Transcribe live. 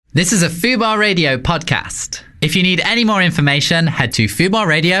This is a Fubar Radio podcast. If you need any more information, head to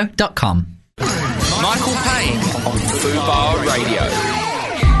fubarradio.com. Michael Payne on Fubar Radio.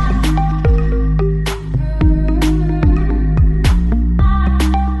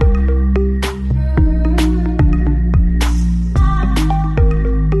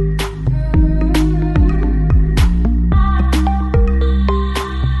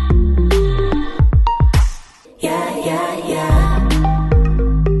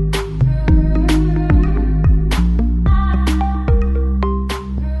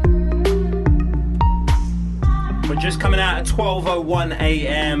 Coming out at 12:01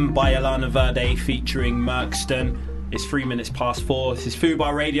 a.m. by Alana Verde featuring Merkston. It's 3 minutes past 4. This is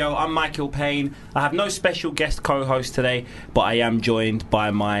Fubar Radio. I'm Michael Payne. I have no special guest co-host today, but I am joined by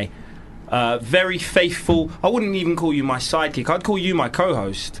my very faithful, I wouldn't even call you my sidekick, I'd call you my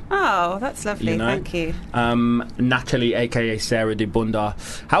co-host. Oh, that's lovely, thank you. Natalie, aka Sarah de Bunda.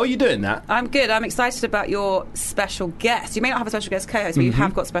 How are you doing, Nat? I'm good. I'm excited about your special guest. You may not have a special guest co-host, but you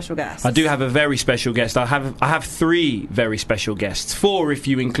have got special guests. I do have a very special guest. I have 3 very special guests. 4 if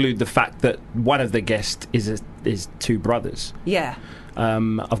you include the fact that one of the guests is 2 brothers. Yeah.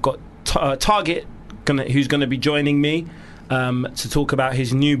 I've got Target who's going to be joining me to talk about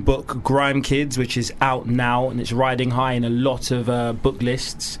his new book, Grime Kids, which is out now and it's riding high in a lot of book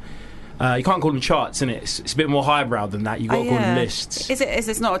lists. You can't call them charts, innit? It's a bit more highbrow than that. You've got to call them lists. Is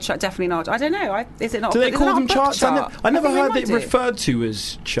it not a chart? Definitely not. I don't know. Is it not? Do they call them charts? Chart? I never heard it referred to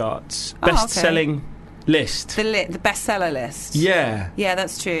as charts. Best-selling list. The bestseller list. Yeah. Yeah,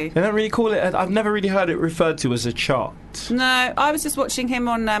 that's true. They don't really call it. I've never really heard it referred to as a chart. No, I was just watching him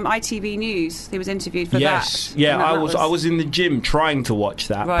on ITV News. He was interviewed for that. Yes, yeah, I was in the gym trying to watch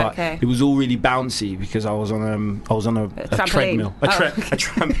that, but it was all really bouncy because I was on a treadmill, a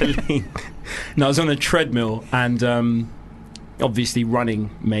trampoline. No, I was on a treadmill, and obviously running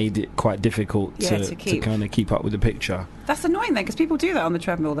made it quite difficult to kind of keep up with the picture. That's annoying then, because people do that on the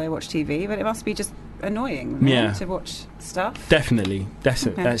treadmill. They watch TV, but it must be just annoying to watch stuff. Definitely.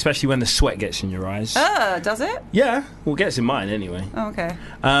 Especially when the sweat gets in your eyes. Does it? Yeah, well, it gets in mine anyway. Oh, okay.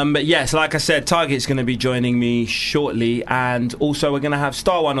 But yes, like I said, Target's going to be joining me shortly, and also we're going to have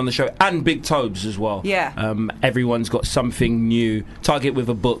Star One on the show and Big Tobes as well. Yeah. Everyone's got something new. Target with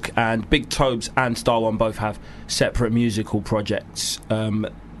a book, and Big Tobes and Star One both have separate musical projects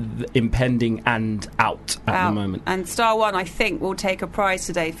impending and out at the moment. And Star One, I think, will take a prize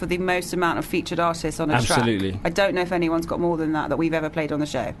today for the most amount of featured artists on a track. Absolutely. I don't know if anyone's got more than that we've ever played on the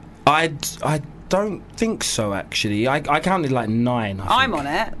show. I don't think so, actually. I counted like 9. I'm on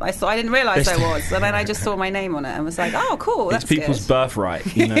it. I didn't realise I was, and then I just saw my name on it and was like, "Oh, cool, that's good." It's people's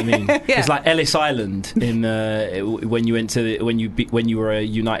birthright. You know what I mean? Yeah. It's like Ellis Island in when you were a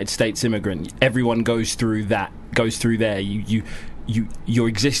United States immigrant. Everyone goes through that. Goes through there. Your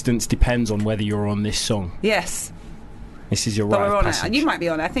existence depends on whether you're on this song. Yes. This is your but right we're on passage. it. You might be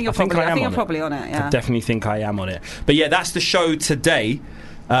on it. I think you're probably on it. Yeah. I definitely think I am on it. But yeah, that's the show today.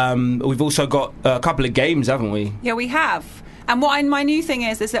 We've also got a couple of games, haven't we? Yeah, we have. And my new thing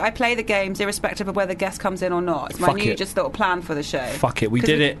is that I play the games irrespective of whether guest comes in or not. It's my new just little plan for the show. Fuck it. We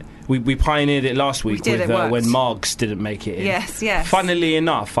did it. We pioneered it last week when Margs didn't make it in. Yes. Funnily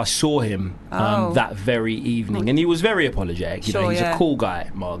enough, I saw him that very evening, and he was very apologetic. He's a cool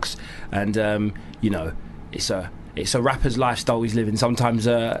guy, Margs, and it's a rapper's lifestyle he's living. Sometimes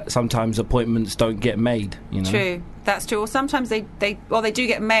appointments don't get made. You know? True. That's true. Or sometimes they do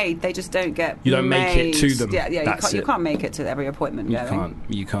get made. They just don't get. You don't made. make it to them. Yeah. You can't make it to every appointment.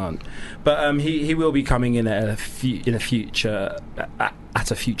 You can't. But he will be coming in at a future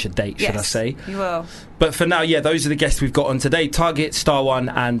date. Should I say? He will. But for now, those are the guests we've got on today: Target, Star One,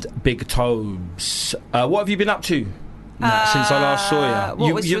 and Big Tobes. What have you been up to since I last saw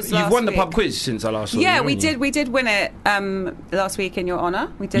you? You've won the pub quiz since I last saw you. Yeah, we did win it last week in your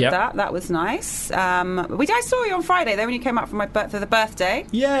honour. We did that. That was nice. I saw you on Friday though when you came up for the birthday.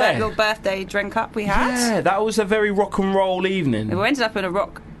 Yeah, that little birthday drink up we had. Yeah, that was a very rock and roll evening. We ended up in a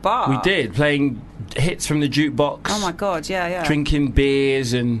rock bar. We did, playing hits from the jukebox. Oh my god, yeah. Drinking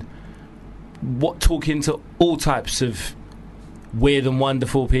beers and talking to all types of weird and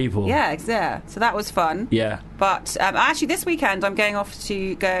wonderful people. Yeah. So that was fun. Yeah. But actually, this weekend I'm going off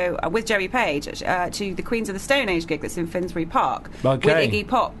to go with Jerry Page to the Queens of the Stone Age gig that's in Finsbury Park with Iggy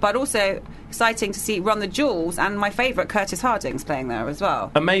Pop. But also exciting to see Run the Jewels, and my favourite Curtis Harding's playing there as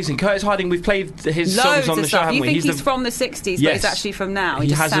well. Amazing. Curtis Harding, we've played his songs on the show, haven't we? You think he's from the 60s, but he's actually from now.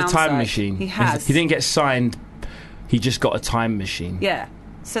 He has a time machine. He has. He didn't get signed. He just got a time machine. Yeah.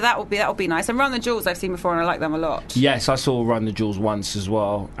 So that will be nice. And Run the Jewels I've seen before and I like them a lot. Yes, I saw Run the Jewels once as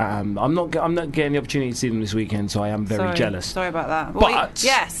well. I'm not getting the opportunity to see them this weekend, so I am very jealous. Sorry about that. But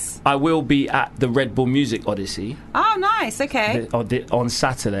yes, I will be at the Red Bull Music Odyssey. Oh, nice. Okay. On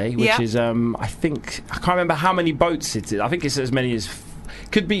Saturday, which is I can't remember how many boats it is. I think it's as many as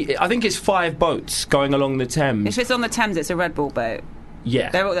could be. I think it's 5 boats going along the Thames. If it's on the Thames, it's a Red Bull boat. Yeah.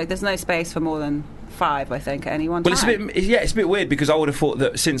 There's no space for more than 5, I think, at any one time. Well, it's a bit weird because I would have thought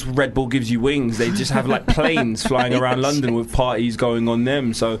that since Red Bull gives you wings, they just have like planes flying around London with parties going on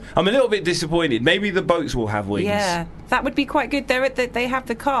them. So I'm a little bit disappointed. Maybe the boats will have wings. Yeah, that would be quite good. They have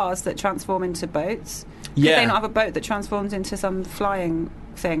the cars that transform into boats. Could Yeah. they not have a boat that transforms into some flying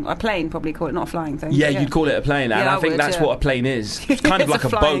thing? A plane, probably call it, not a flying thing. Yeah, you'd call it a plane, and Yeah, I think that's what a plane is. It's kind of It's like a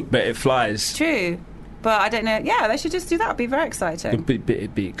a flying- boat, but it flies. True. But I don't know. Yeah, they should just do that. It'd be very exciting.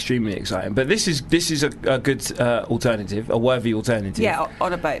 It'd be extremely exciting. But this is a good alternative, a worthy alternative. Yeah,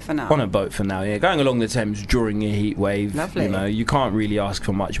 on a boat for now. On a boat for now, yeah. Going along the Thames during a heat wave. Lovely. You know, you can't really ask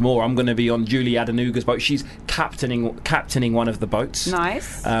for much more. I'm going to be on Julie Adenuga's boat. She's captaining one of the boats.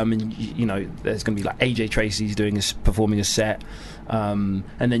 Nice. And you know, there's going to be like AJ Tracy's performing a set. And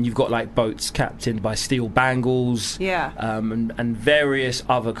then you've got like boats captained by Steel Bangles, and various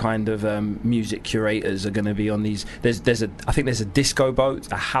other kind of music curators are going to be on these. I think there's a disco boat,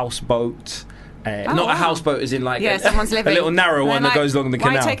 a house boat, not a houseboat as in like someone's living. a little narrow one that goes along the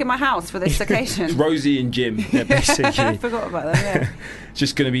canal. Why are you taking my house for this occasion? It's Rosie and Jim, basically. I forgot about that. Yeah. It's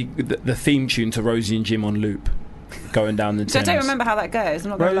just going to be the theme tune to Rosie and Jim on loop, going down the Thames. So I don't remember how that goes. I'm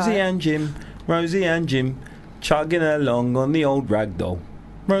not gonna Rosie lie. Rosie and Jim, chugging along on the old ragdoll.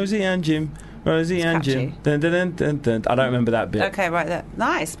 Rosie and Jim. Jim. Dun, dun, dun, dun, dun. I don't remember that bit. Okay, right there.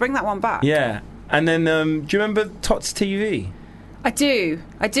 Nice. Bring that one back. Yeah. And then, do you remember Tots TV? I do.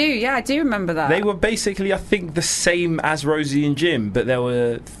 Yeah, I do remember that. They were basically, I think, the same as Rosie and Jim, but there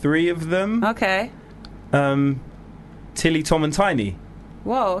were 3 of them. Okay. Tilly, Tom and Tiny.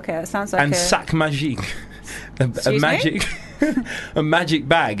 Whoa, okay, that sounds like and Sac Magique. a magic a magic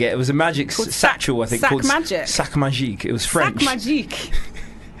bag. It was a magic satchel, I think. Sac Magic. Sac Magique. It was French. Sac Magique.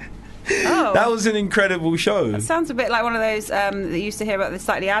 Oh. That was an incredible show. That sounds a bit like one of those that you used to hear about the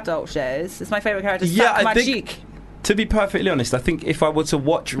slightly adult shows. It's my favourite character, Sac Magique. To be perfectly honest, I think if I were to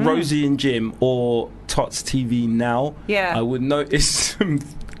watch Rosie and Jim or Tots TV now, I would notice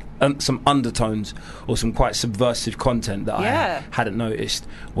some undertones or some quite subversive content that I hadn't noticed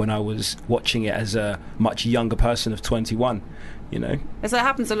when I was watching it as a much younger person of 21. You know, so it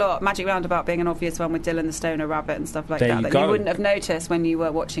happens a lot. Magic Roundabout being an obvious one with Dylan the Stoner Rabbit and stuff like that you wouldn't have noticed when you were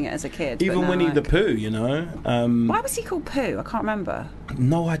watching it as a kid. Even Winnie the Pooh, you know. Why was he called Pooh? I can't remember.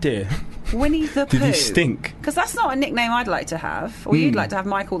 No idea. Winnie the Pooh. Did he stink? Because that's not a nickname I'd like to have. Or you'd like to have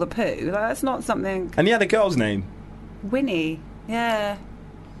Michael the Pooh. That's not something. And he had a girl's name. Winnie. Yeah.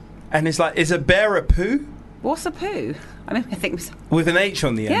 And it's like, is a bear a poo? What's a poo? I mean, I think with an H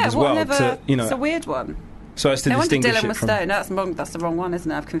on the end as well. It's a weird one. So as to distinguish Dylan it was from... Stone. No, that's the wrong one, isn't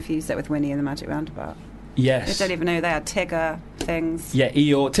it? I've confused it with Winnie and the Magic Roundabout. Yes. I don't even know they had Tigger things. Yeah,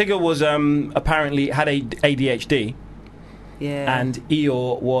 Eeyore. Tigger was apparently had ADHD. Yeah. And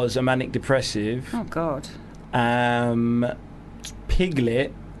Eeyore was a manic depressive. Oh God.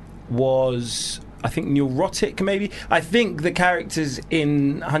 Piglet was, I think, neurotic. Maybe. I think the characters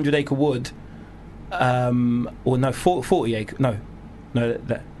in 100 Acre Wood, 40 Acre. No,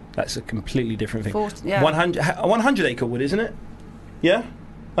 that's a completely different thing. 100 Acre Wood, isn't it? Yeah,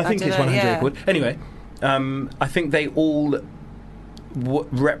 I think it's 100 Acre Wood. Anyway, I think they all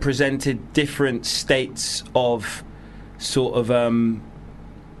represented different states of sort of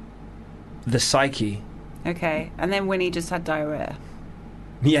the psyche. Okay, and then Winnie just had diarrhea.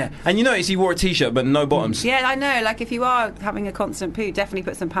 Yeah, and you notice he wore a t-shirt but no bottoms. Yeah, I know. Like, if you are having a constant poo, definitely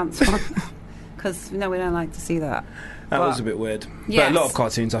put some pants on. Because, we don't like to see that. That was a bit weird. Yes. But a lot of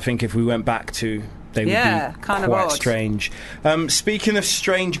cartoons, I think, if we went back to, they would be kind quite of strange. Speaking of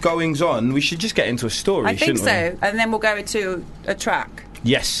strange goings-on, we should just get into a story, shouldn't we? I think so, and then we'll go into a track.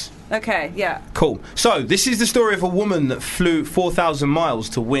 Yes. Okay, yeah. Cool. So, this is the story of a woman that flew 4,000 miles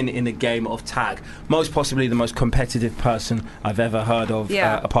to win in a game of tag. Most possibly the most competitive person I've ever heard of,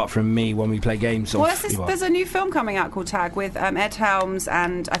 apart from me when we play games. Well, there's a new film coming out called Tag with Ed Helms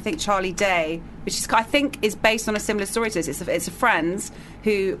and I think Charlie Day, which is, I think, is based on a similar story to this. It's friends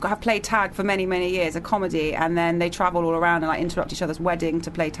who have played tag for many, many years, a comedy, and then they travel all around and like interrupt each other's wedding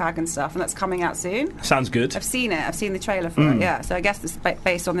to play tag and stuff, and that's coming out soon. Sounds good. I've seen it. I've seen the trailer for it, yeah. So I guess it's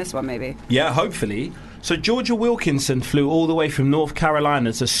based on this one, maybe. Yeah, hopefully. So Georgia Wilkinson flew all the way from North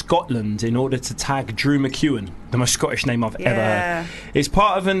Carolina to Scotland in order to tag Drew McEwen, the most Scottish name I've ever heard. It's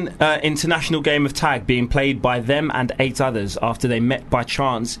part of an international game of tag being played by them and 8 others after they met by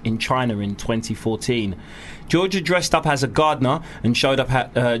chance in China in 2014. Georgia dressed up as a gardener and showed up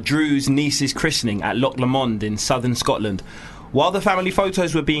at Drew's niece's christening at Loch Lomond in southern Scotland. While the family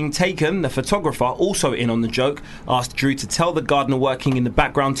photos were being taken, the photographer, also in on the joke, asked Drew to tell the gardener working in the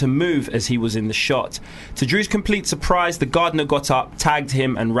background to move as he was in the shot. To Drew's complete surprise, the gardener got up, tagged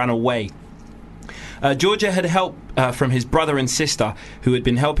him and ran away. Georgia had help from his brother and sister, who had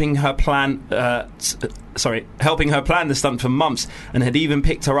been helping her plan the stunt for months, and had even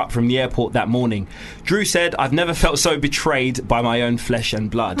picked her up from the airport that morning. Drew said, "I've never felt so betrayed by my own flesh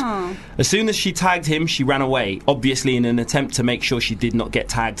and blood." Aww. As soon as she tagged him, she ran away, obviously in an attempt to make sure she did not get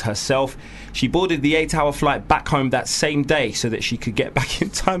tagged herself. She boarded the 8-hour flight back home that same day so that she could get back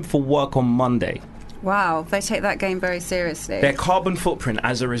in time for work on Monday. Wow, they take that game very seriously. Their carbon footprint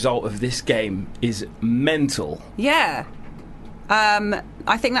as a result of this game is mental. Yeah.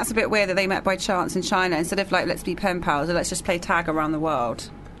 I think that's a bit weird that they met by chance in China instead of like, let's be pen pals or let's just play tag around the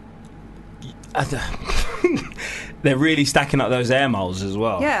world. They're really stacking up those air miles as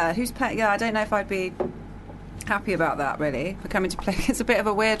well. Yeah, I don't know if I'd be happy about that, really, for coming to play. It's a bit of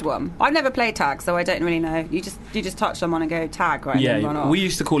a weird one. I've never played tag, so I don't really know. You just touch someone and go tag, right? Yeah, and run off. We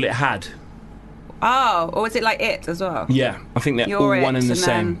used to call it had. Oh, or is it like it as well? Yeah, I think they're all one and the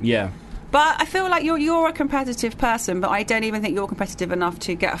same. Yeah. But I feel like you're a competitive person, but I don't even think you're competitive enough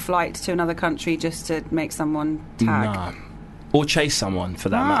to get a flight to another country just to make someone tag. Nah. Or chase someone, for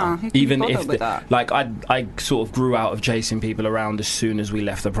that matter. Even if like I sort of grew out of chasing people around as soon as we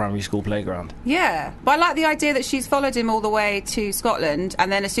left the primary school playground. Yeah, but I like the idea that she's followed him all the way to Scotland,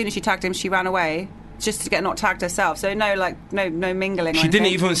 and then as soon as she tagged him, she ran away. Just to get not tagged herself, so no mingling. She didn't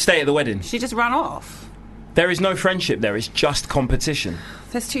even stay at the wedding. She just ran off. There is no friendship there. It's just competition.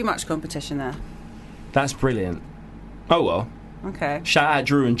 There's too much competition there. That's brilliant. Oh well. Okay. Shout out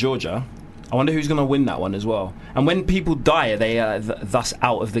Drew and Georgia. I wonder who's going to win that one as well. And when people die, are they thus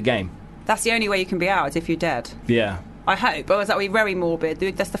out of the game? That's the only way you can be out, is if you're dead. Yeah. I hope. Or is that be very morbid?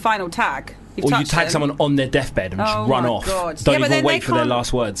 That's the final tag. Or you tag someone on their deathbed and just run off. God. Don't even wait for their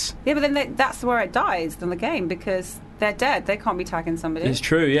last words. Yeah, but then that's where it dies in the game, because they're dead. They can't be tagging somebody. It's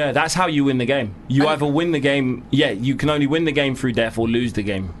true, yeah. That's how you win the game. You either win the game... Yeah, you can only win the game through death or lose the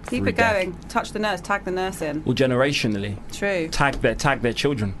game Keep it going. Touch the nurse. Tag the nurse in. Or generationally. True. Tag their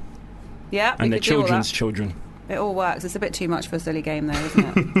children. Yeah, and their children's children. It all works. It's a bit too much for a silly game, though,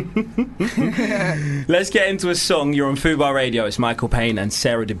 isn't it? Let's get into a song. You're on Fubar Radio. It's Michael Payne and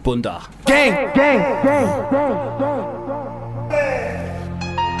Sarah de Bunda. Gang, gang, gang, gang, gang,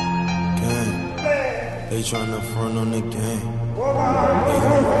 gang. They tryna front on the game.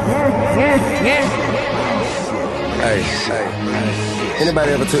 Hey,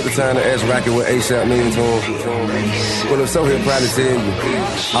 anybody ever took the time to ask Rocky what ASAP means to him? Well, if so, he'll probably tell you,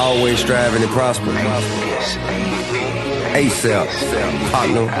 always striving and prospering. ASAP,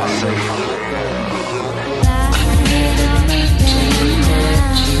 partner.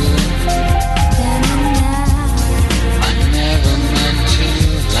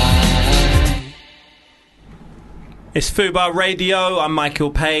 It's Fubar Radio. I'm Michael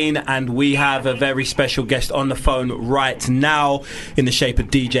Payne, and we have a very special guest on the phone right now in the shape of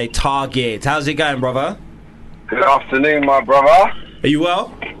DJ Target. How's it going, brother? Good afternoon, my brother. Are you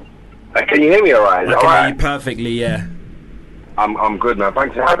well? Can you hear me all right? I can hear you perfectly, yeah. I'm good, man.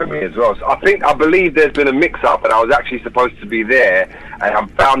 Thanks for having me as well. So I believe there's been a mix-up, and I was actually supposed to be there, and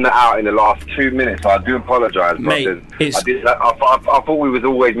I've found that out in the last 2 minutes, so I do apologise. Mate, I thought we was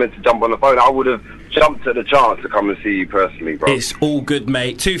always meant to jump on the phone. I would have jumped at the chance to come and see you personally, bro. It's all good,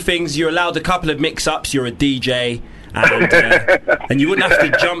 mate. Two things. You're allowed a couple of mix-ups. You're a DJ. And you wouldn't have to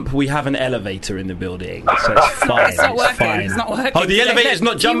jump. We have an elevator in the building, so it's fine. It's not working. Fine. It's not working. Oh, the elevator's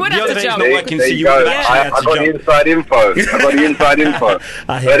not jumping. The elevator's not working, so you would have actually had to I got jump. the inside info.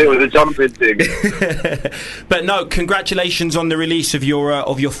 I heard it was a jumping thing. But no, congratulations on the release of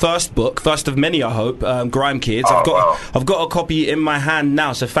your first book, first of many, I hope. Grime Kids. I've got a copy in my hand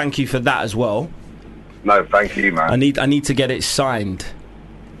now, so thank you for that as well. No, thank you, man. I need to get it signed.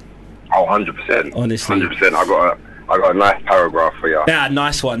 Oh, 100%. Honestly, 100%. I got a nice paragraph for you. Yeah,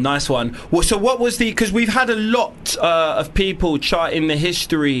 nice one. Well, so what was because we've had a lot of people charting the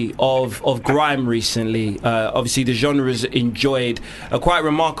history of grime recently. Obviously, the genre's enjoyed a quite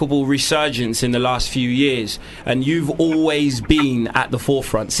remarkable resurgence in the last few years, and you've always been at the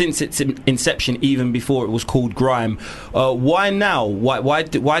forefront since its inception, even before it was called grime. Why now? Why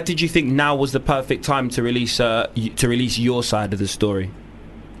did you think now was the perfect time to release your side of the story?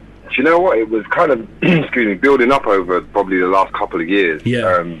 you know what? It was kind of, excuse me, building up over probably the last couple of years.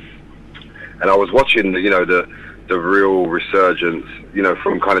 Yeah. And I was watching, the real resurgence,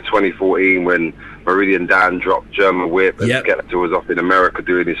 from kind of 2014 when Meridian Dan dropped German Whip and Skepta was up in America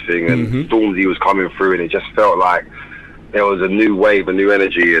doing his thing, and Stormzy was coming through, and it just felt like there was a new wave, a new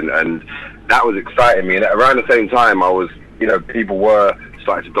energy, and that was exciting me. And around the same time, I was, people were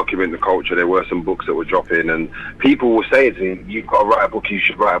starting to document the culture. There were some books that were dropping, and people were saying to me, "You've got to write a book. You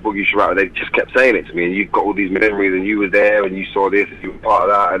should write a book. You should write." They just kept saying it to me, and you've got all these memories, and you were there, and you saw this, and you were part of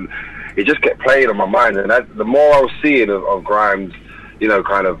that, and it just kept playing on my mind. And the more I was seeing of Grime's,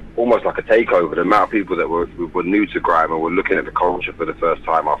 kind of almost like a takeover, the amount of people that were new to Grime and were looking at the culture for the first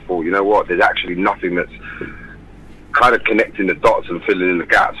time, I thought, you know what? There's actually nothing that's kind of connecting the dots and filling in the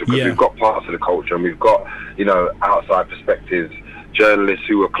gaps, because we've got parts of the culture, and we've got, outside perspectives, journalists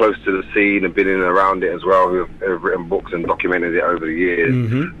who are close to the scene and been in and around it as well, who have written books and documented it over the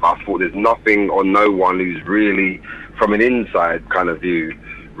years. I thought there's nothing or no one who's really, from an inside kind of view,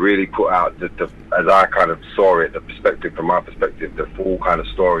 really put out the as I kind of saw it, the perspective, from my perspective, the full kind of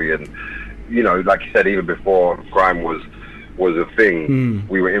story. And like you said, even before Grime was a thing,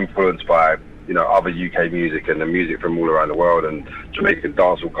 we were influenced by other UK music and the music from all around the world and Jamaican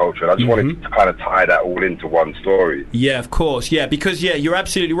dancehall culture. And I just wanted to kind of tie that all into one story. Yeah, of course. Yeah, because you're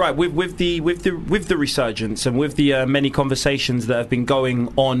absolutely right. With the resurgence and with the many conversations that have been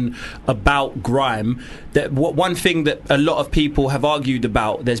going on about Grime, that one thing that a lot of people have argued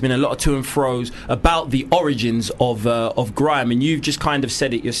about, there's been a lot of to and fro's about the origins of Grime, and you've just kind of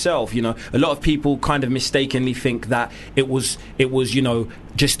said it yourself. A lot of people kind of mistakenly think that it was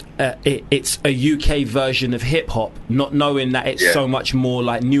just it's a UK version of hip hop, not knowing that it's so much more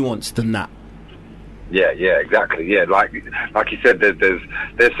like nuanced than that. Yeah, exactly. Yeah, like you said,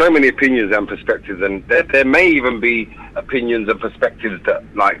 there's so many opinions and perspectives, and there may even be opinions and perspectives that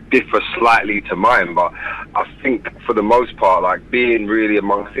like differ slightly to mine. But I think for the most part, like being really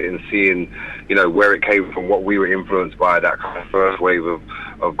amongst it and seeing, where it came from, what we were influenced by, that kind of first wave of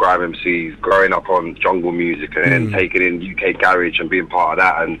Grime MCs, growing up on jungle music and then taking in UK garage and being part of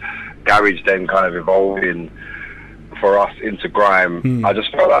that, and garage then kind of evolving for us into Grime. I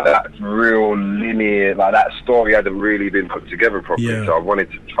just felt like that real linear, like that story hadn't really been put together properly, so I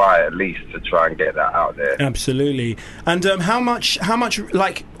wanted to try at least to try and get that out there. Absolutely. And how much,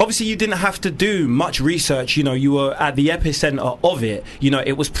 like, obviously you didn't have to do much research, you were at the epicenter of it,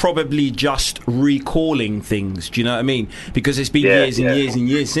 it was probably just recalling things, do you know what I mean? Because it's been years and years and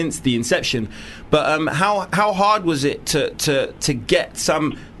years since the inception. But how hard was it to get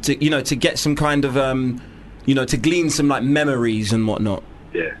some, to get some kind of to glean some like memories and whatnot?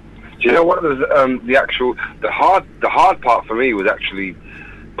 Yeah. Do you know what was the hard part for me was actually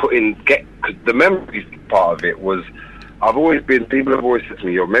cause the memories part of it was, people have always said to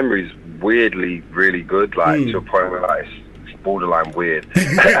me, your memory's weirdly really good, like to a point where like it's borderline weird.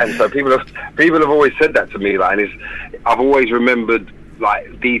 And so people have always said that to me, like, and I've always remembered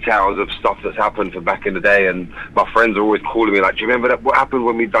like details of stuff that's happened for back in the day, and my friends are always calling me like, do you remember that? What happened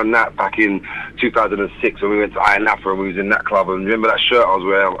when we done that back in 2006 when we went to Iron Napa and we was in that club, and remember that shirt I was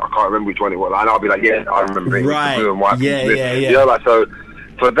wearing? I can't remember which one it was. And I'll be like, yeah, I remember it. Right. Blue and white. Yeah. Like, so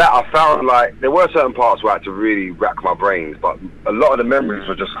for that, I found like there were certain parts where I had to really rack my brains, but a lot of the memories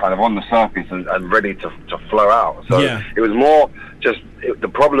were just kind of on the surface and ready to flow out. So it was more just the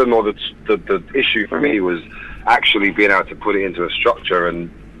problem, or the issue for me was actually being able to put it into a structure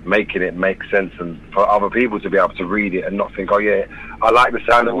and making it make sense, and for other people to be able to read it and not think, oh yeah, I like the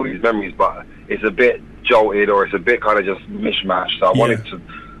sound of all these memories, but it's a bit jolted or it's a bit kind of just mishmash. So I wanted to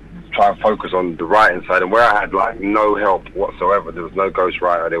try and focus on the writing side, and where I had like no help whatsoever, there was no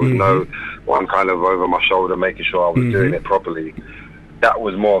ghostwriter, there was no one kind of over my shoulder making sure I was doing it properly. That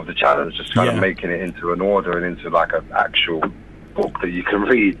was more of the challenge, just kind of making it into an order and into like an actual book that you can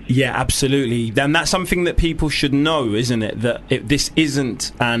read. Yeah, absolutely. And that's something that people should know, isn't it? That this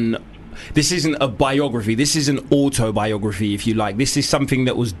isn't a biography. This is an autobiography, if you like. This is something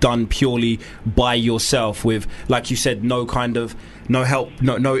that was done purely by yourself, with, like you said, no help,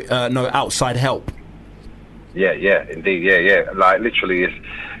 no outside help. Yeah, indeed, yeah. Like literally,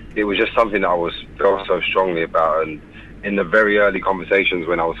 it was just something that I felt so strongly about, and in the very early conversations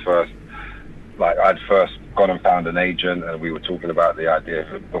when I was I'd first gone and found an agent, and we were talking about the idea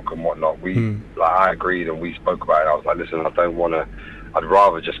of the book and whatnot. I agreed and we spoke about it. I was like, listen, I'd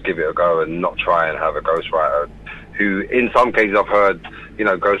rather just give it a go and not try and have a ghostwriter who, in some cases I've heard,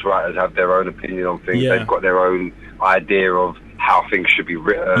 ghostwriters have their own opinion on things. They've got their own idea of how things should be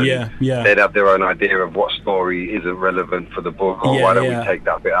written. They'd have their own idea of what story isn't relevant for the book, or why don't we take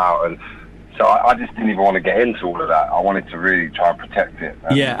that bit out. And So I just didn't even want to get into all of that. I wanted to really try and protect it.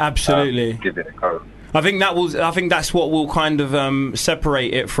 And, yeah, absolutely. Give it a go. I think that's what will kind of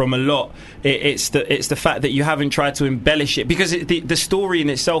separate it from a lot. It's the fact that you haven't tried to embellish it, because the story in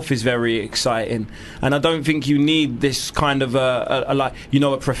itself is very exciting, and I don't think you need this kind of a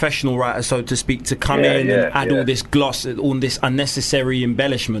professional writer, so to speak, to come in and add all this gloss, all this unnecessary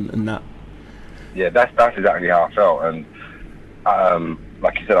embellishment and that. Yeah, that's exactly how I felt, and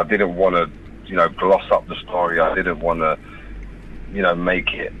like you said, I didn't want to gloss up the story. I didn't want to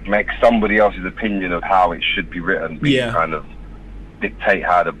make somebody else's opinion of how it should be written kind of dictate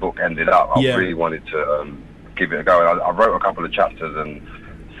how the book ended up. I really wanted to give it a go. And I wrote a couple of chapters and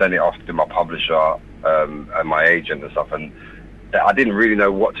sent it off to my publisher and my agent and stuff. And I didn't really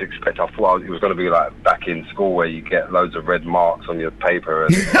know what to expect. I thought it was going to be like back in school where you get loads of red marks on your paper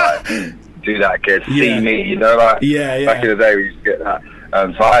and like, do that again, see me, back in the day we used to get that.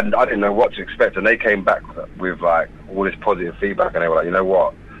 So I didn't know what to expect, and they came back with like all this positive feedback, and they were like, you know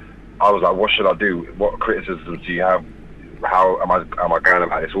what? I was like, what should I do? What criticisms do you have? How am I going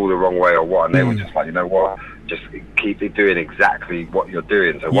about this all the wrong way or what? And they were just like, you know what? Just keep it doing exactly what you're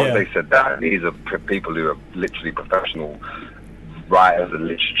doing. So once they said that, these are people who are literally professional writers and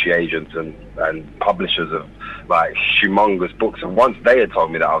literature agents and publishers of like humongous books. And once they had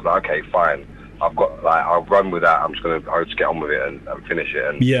told me that, I was like, okay, fine. I'll run with that. I'll just get on with it and finish it.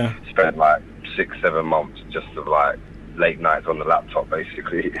 And spent like 6-7 months just of like late nights on the laptop,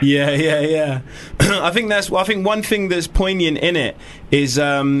 basically. Yeah. I think one thing that's poignant in it is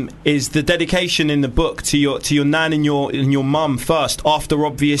the dedication in the book to your nan and your mum first, after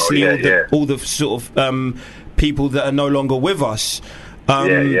obviously all the sort of people that are no longer with us.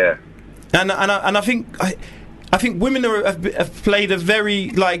 And I think women have played a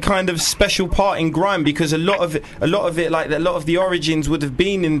very like kind of special part in grime, because a lot of the origins would have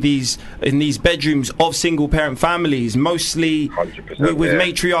been in these bedrooms of single parent families, mostly with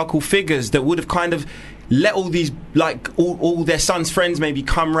matriarchal figures that would have kind of let all these like all their sons' friends maybe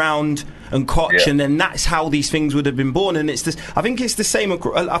come round and coach, and then that's how these things would have been born. And it's this. I think it's the same.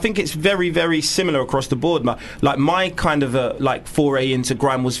 I think it's very, very similar across the board. My kind of foray into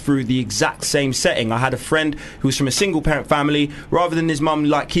grime was through the exact same setting. I had a friend who was from a single parent family. Rather than his mum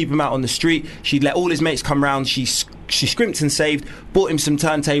like keep him out on the street, she'd let all his mates come round. She scrimped and saved, bought him some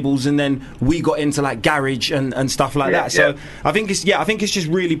turntables, and then we got into like garage and stuff like that. So I think it's just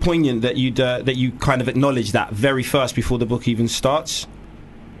really poignant that you kind of acknowledge that very first before the book even starts.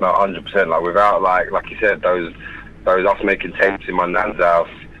 No, 100%. Like without like you said, those us making tapes in my nan's house,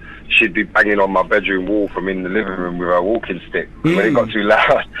 she'd be banging on my bedroom wall from in the living room with her walking stick. When it got too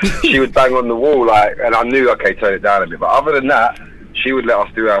loud, she would bang on the wall and I knew, okay, turn it down a bit. But other than that, she would let us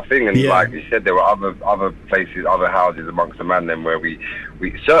do our thing. And like you said, there were other places, other houses amongst the man then where we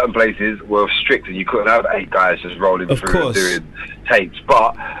certain places were strict and you couldn't have 8 guys just rolling through and doing tapes.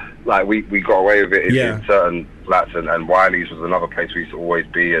 But like we got away with it in certain flats, and Wiley's was another place we used to always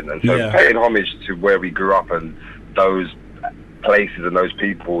be, and so paying homage to where we grew up and those places and those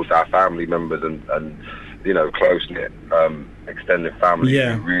people, our family members and close knit extended family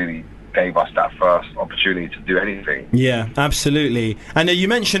really gave us that first opportunity to do anything. Yeah, absolutely. And you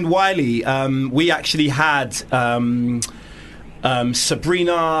mentioned Wiley. We actually had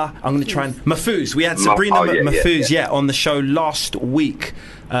Sabrina, I'm going to try and Mahfouz. We had Sabrina Mahfouz on the show last week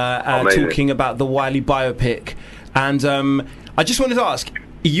talking about the Wiley biopic. And I just wanted to ask,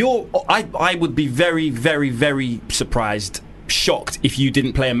 I would be very, very, very surprised, shocked if you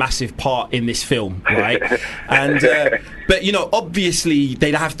didn't play a massive part in this film, right? And but obviously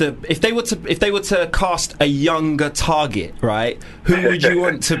they'd have to, if they were to cast a younger target, right? Who would you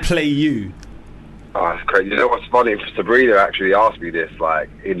want to play you? Oh, that's crazy. You know what's funny? Sabrina actually asked me this, like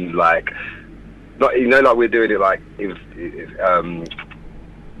in like, not like we're doing it like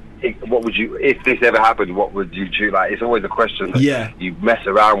what would you, if this ever happened, what would you choose? Like, it's always a question that you mess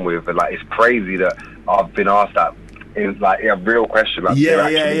around with, and like it's crazy that I've been asked that. It's like a real question. Like,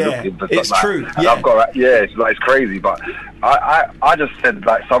 it's true. And I've got it's like it's crazy, but I just said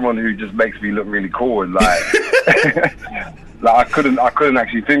like someone who just makes me look really cool, and like like I couldn't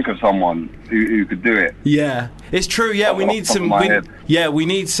actually think of someone who could do it. Yeah, it's true. Yeah, we need some. We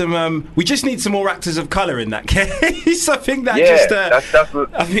need some. We just need some more actors of colour in that case. I think that I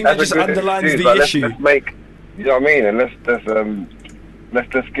think that just underlines the issue. Let's make, you know what I mean, and let's let's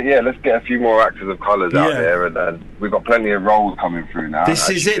get a few more actors of colours out there, and we've got plenty of roles coming through now. This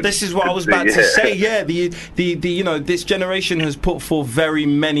is what I was about to say. Yeah, the this generation has put forth very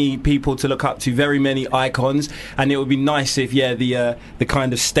many people to look up to, very many icons, and it would be nice if the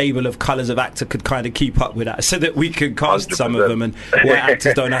kind of stable of colours of actor could kind of keep up with that, so that we could cast 100%. Some of them, and white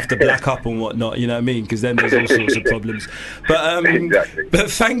actors don't have to black up and whatnot. You know what I mean? Because then there's all sorts of problems. But exactly.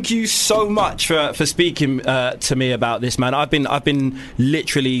 But thank you so much for speaking to me about this, man. I've been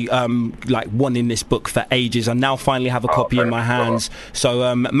literally like wanting this book for ages. I now finally have a copy in my hands.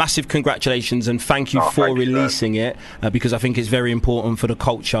 So massive congratulations and thank you for releasing it, because I think it's very important for the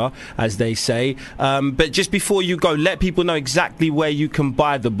culture, as they say. But just before you go, let people know exactly where you can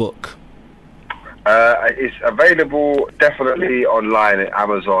buy the book. It's available definitely online at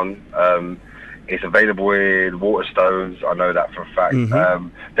Amazon. It's available in Waterstones. I know that for a fact.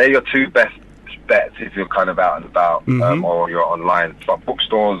 They're your two best bets if you're kind of out and about, or you're online. But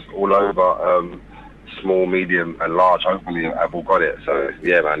bookstores all over, small, medium and large, hopefully have all got it. So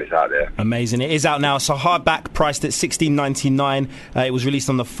yeah, man, it's out there. Amazing. It is out now. So hardback, priced at $16.99. It was released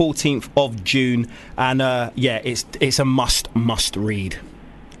on the 14th of June, and it's a must read.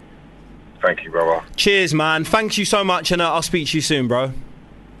 Thank you, brother. Cheers, man. Thank you so much, and I'll speak to you soon, bro.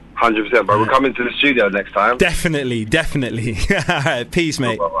 100%, bro. We're coming to the studio next time. Definitely. Peace,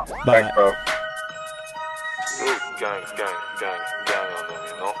 mate. Cool, bye. Thanks, bro. Gang on them,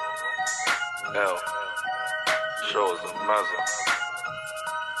 you know. L. Shows a Mazza.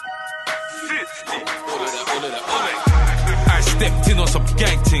 50. I stepped in on some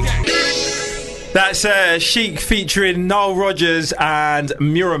gang ting. That's Chic featuring Nile Rodgers and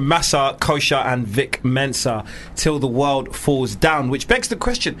Mura Massa, Kosha and Vic Mensa, Till the World Falls Down, which begs the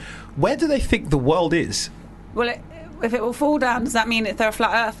question, where do they think the world is? Well, if it will fall down, does that mean that they're a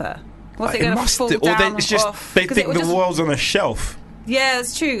flat earther? What's it going to fall down it's just off? They think the world's on a shelf. Yeah,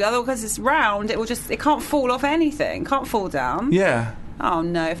 that's true. Otherwise, because it's round, it can't fall off anything. Can't fall down. Yeah. Oh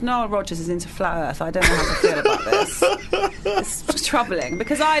no, if Nile Rodgers is into flat earth, I don't know how to feel about this. It's troubling,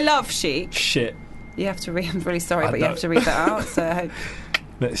 because I love Chic. Shit. You have to read, I'm really sorry, but you have to read that out. So I hope.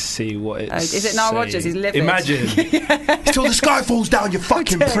 Let's see what it's is it Nile Rodgers? He's livid. Imagine. Till the sky falls down, you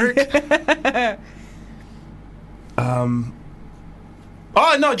fucking prick.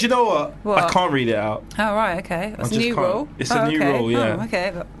 Oh no, do you know what? I can't read it out. Oh right, okay. That's a new rule. It's a new rule, yeah. Oh,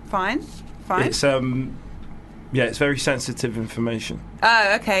 okay, but fine. It's it's very sensitive information.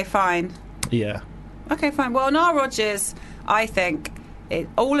 Oh, okay, fine. Yeah. Okay, fine. Well, Nile Rodgers, I think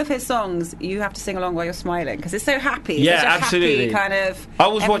all of his songs you have to sing along while you're smiling, because it's so happy. Yeah, such a absolutely. Happy kind of. I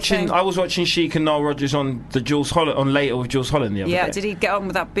was watching Chic and Nile Rodgers on the Jules Holland on Later with Jules Holland the other day. Yeah, did he get on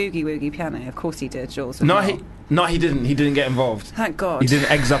with that boogie woogie piano? Of course he did, Jules. No, he didn't. He didn't get involved. Thank God. He didn't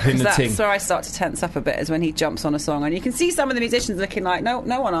eggs up in the ting. That's where I start to tense up a bit, is when he jumps on a song, and you can see some of the musicians looking like, no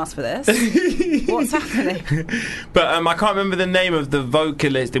one asked for this. What's happening? But I can't remember the name of the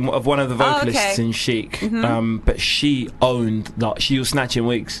vocalist of one of the vocalists in Chic. But she owned that. She was snatching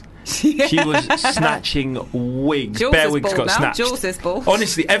wigs. She was snatching wigs. Jules Bare is wigs bald got now. snatched. Jules is bald.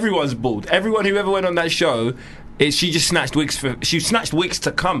 Honestly, everyone's bald. Everyone who ever went on that show, she just snatched wigs she snatched wigs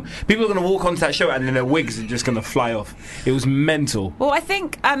to come. People are going to walk onto that show and then their wigs are just going to fly off. It was mental. Well, I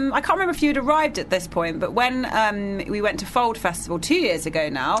think I can't remember if you'd arrived at this point, but when we went to Fold Festival 2 years ago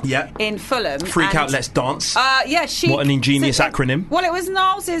now, in Fulham, Freak Out, Let's Dance. Chic. What an ingenious acronym. Well, it was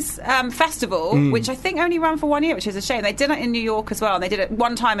Niles's festival, which I think only ran for 1 year, which is a shame. They did it in New York as well, and they did it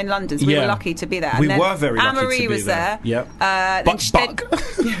one time in London, so we were lucky to be there. We were very lucky Anne-Marie to be was there. Yep.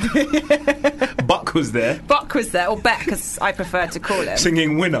 Buck was there. Buck was there, or Beck, as I prefer to call him.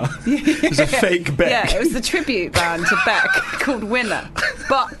 Singing Winner. It was a fake Beck. Yeah, it was the tribute band to Beck called Winner.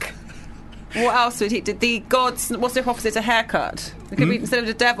 Buck. What else would he... Did the gods... What's the opposite to haircut? It could be, instead of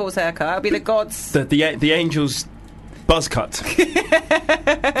the devil's haircut, it would be the gods... The angel's buzz cut.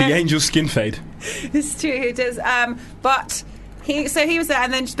 The angel's skin fade. It's true, it is. But... He was there,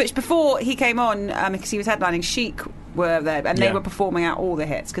 and then but before he came on, because he was headlining, Chic were there, and they were performing out all the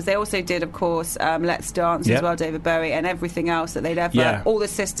hits, because they also did, of course, Let's Dance as well, David Bowie, and everything else that they'd ever, all the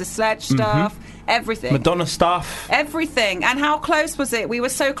Sister Sledge stuff, everything, Madonna stuff, everything. And how close was it? We were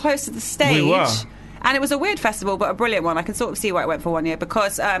so close to the stage. We were. And it was a weird festival, but a brilliant one. I can sort of see why it went for 1 year,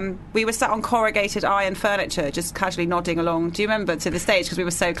 because we were sat on corrugated iron furniture, just casually nodding along. Do you remember, to the stage, because we were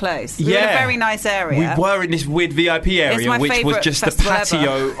so close? We were in a very nice area. We were in this weird VIP area, which was just the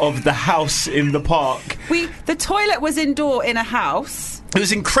patio of the house in the park. The toilet was indoor in a house. It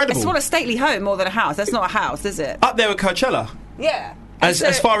was incredible. It's not a stately home more than a house. That's not a house, is it? Up there with Coachella. Yeah.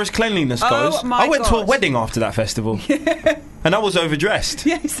 As far as cleanliness goes, I went to a wedding after that festival. And I was overdressed.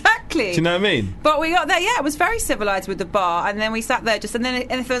 Yeah, exactly. Do you know what I mean? But we got there, it was very civilised with the bar, and then we sat there and then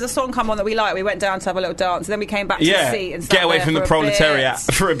if there was a song come on that we liked, we went down to have a little dance, and then we came back to the seat and sat get away there from the proletariat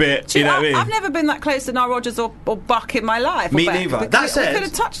for a bit. You know what I mean? I've never been that close to Nile Rodgers or Buck in my life. Me neither. We could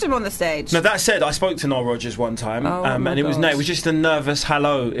have touched him on the stage. No, that said, I spoke to Nile Rodgers one time, and it was just a nervous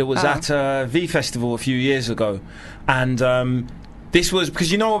hello. It was at V Festival a few years ago, and this was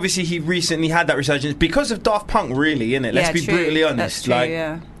because obviously he recently had that resurgence because of Daft Punk, really, innit? Let's be brutally honest. That's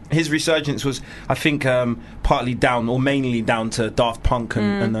true, his resurgence was, I think, partly down or mainly down to Daft Punk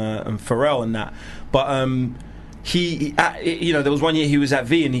and Pharrell and that. But there was one year he was at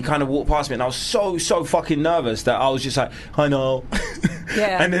V and he kind of walked past me and I was so fucking nervous that I was just like, I know.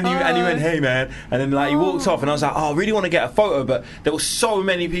 Yeah. and then he went, hey man, and then he walked off and I was like, I really want to get a photo, but there were so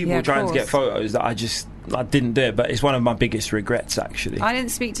many people trying to get photos that I didn't do it. But it's one of my biggest regrets, actually. I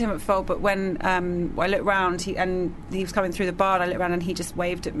didn't speak to him at Fold, but when I looked round he was coming through the bar and I looked round and he just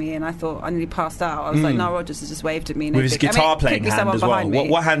waved at me and I thought I nearly passed out. I was like, Nile Rodgers has just waved at me. With his guitar playing hand as well.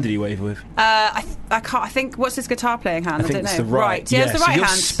 What hand did he wave with? I think, what's his guitar playing hand? I don't know. It's the right. Yeah, it's the right you're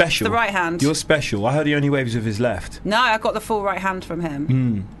hand. Special. The right hand. You're special. I heard he only waves with his left. No, I got the full right hand from him.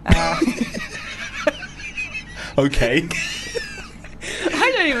 Okay.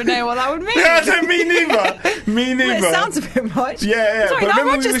 I don't even know what that would mean. Yeah, me neither. Me neither. Well, it sounds a bit much. Yeah. Sorry, Nile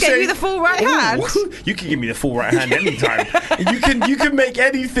Rodgers gave you the full right hand. You can give me the full right hand anytime. you can make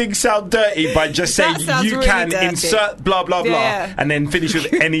anything sound dirty by just saying you really can dirty. Insert blah blah blah and then finish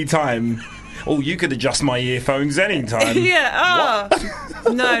with any time. Oh, you could adjust my earphones anytime. Yeah.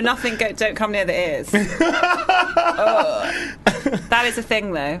 No, nothing. Don't come near the ears. That is a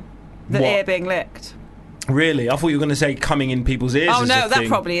thing, though. The ear being licked. Really? I thought you were going to say coming in people's ears. Oh no, that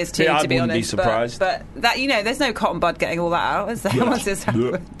probably is too. To be honest, I wouldn't be surprised. But that there's no cotton bud getting all that out, is there? Once it's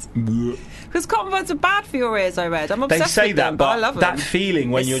happened. Because cotton buds are bad for your ears. I read. I'm obsessed with them, but I love them. That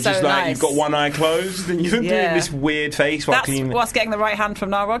feeling when you're just like you've got one eye closed and you're doing this weird face. That's what's getting the right hand from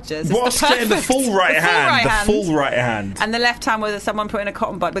Nile Rodgers. What's getting the full right hand? The full right hand. And the left hand with someone putting a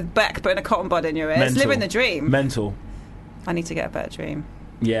cotton bud, with Beck putting a cotton bud in your ear. It's living the dream. Mental. I need to get a better dream.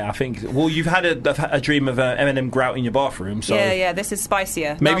 Yeah, I think. Well, you've had a dream of Eminem grout in your bathroom, so yeah. This is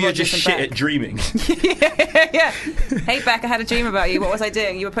spicier. Maybe you're just shit at dreaming. yeah. Hey, Beck, I had a dream about you. What was I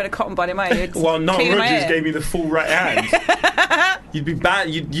doing? You were putting a cotton bud in my ear. Well, Nile Rodgers gave me the full right hand. You'd be bad.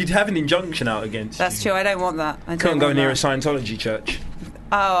 You'd have an injunction out against. That's true. I don't want that. Couldn't go near a Scientology church.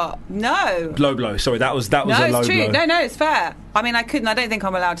 Oh, no. Low blow. Sorry, that was a low blow. No, it's true. No, it's fair. I mean, I couldn't. I don't think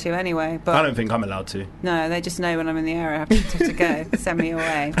I'm allowed to anyway. But I don't think I'm allowed to. No, they just know when I'm in the area. I have to go. Send me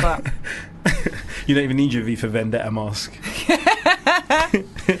away. But you don't even need your V for Vendetta mask.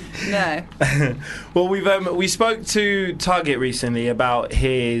 No. Well, we spoke to Target recently about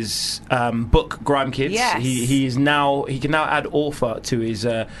his book Grime Kids. Yes. He can now add author to his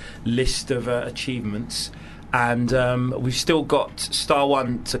list of achievements. And we've still got Star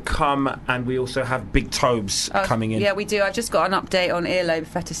One to come, and we also have Big Tobes coming in. Yeah, we do. I've just got an update on earlobe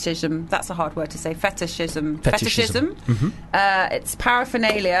fetishism. That's a hard word to say. Fetishism. Mm-hmm. It's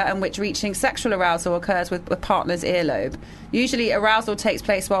paraphernalia in which reaching sexual arousal occurs with a partner's earlobe. Usually arousal takes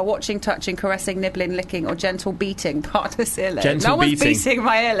place while watching, touching, caressing, nibbling, licking, or gentle beating partner's earlobe. No one's beating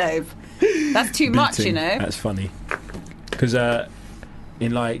my earlobe. That's too much, you know. That's funny. Because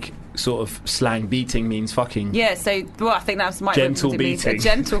in like sort of slang, beating means fucking. Yeah, so I think that's my gentle beating. A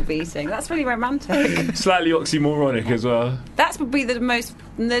gentle beating. That's really romantic. Slightly oxymoronic as well. That's would be the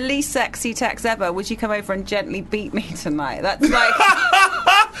least sexy text ever. Would you come over and gently beat me tonight? That's like.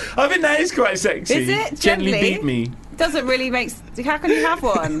 I think that is quite sexy. Is it? Gently beat me. Doesn't really make. How can you have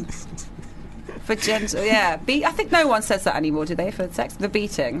one? For gentle, yeah. I think no one says that anymore, do they? For sex, the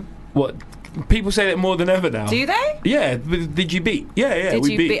beating. What? People say that more than ever now. Do they? Yeah. Did you beat? Yeah. Did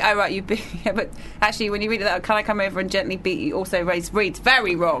we you beat? Oh, right, you beat. Yeah, but actually, when you read it, that can I come over and gently beat you? Also reads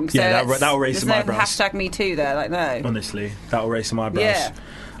very wrong. So yeah, that'll raise some eyebrows. Hashtag me too there. Like no. Honestly, that'll raise some eyebrows.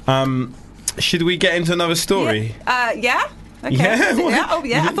 Yeah. Should we get into another story? Yeah. Okay. Yeah. Oh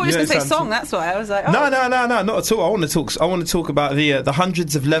yeah. I thought you were going to say song. That's why I was like. Oh. No, not at all. I want to talk about the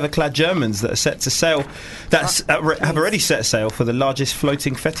hundreds of leather-clad Germans that are set to sail. Have already set sail for the largest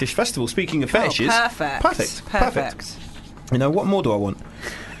floating fetish festival. Speaking of fetishes, perfect. You know what more do I want?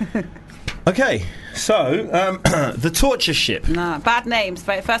 Okay, so the torture ship. Nah, bad names.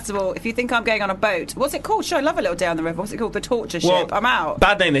 First of all, if you think I'm going on a boat, what's it called? Sure, I love a little day on the river. What's it called? The torture ship. I'm out.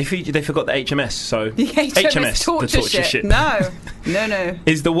 Bad name. They forgot the HMS. So the HMS the torture ship. No.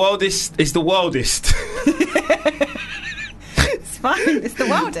 Is the wildest. It's fine. It's the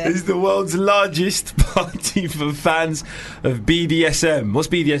wildest. Is the world's largest party for fans of BDSM. What's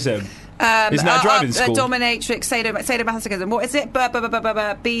BDSM? Isn't that a driving school? Dominatrix, sadomasochism. What is it?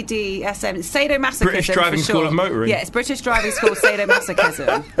 BDSM. It's sadomasochism. British Driving for sure. School of Motoring. Yeah, it's British Driving School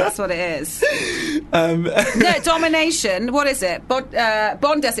sadomasochism. That's what it is. No, domination. What is it?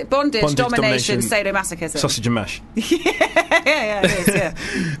 Bondage, domination, sadomasochism. Sausage and mash. yeah, it is. Yeah.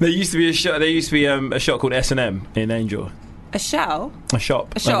 There used to be a shop called S&M in Angel. A shell? A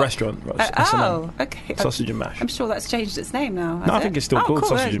shop. A restaurant. Oh, okay. Sausage and mash. I'm sure that's changed its name now. No, I think it's still called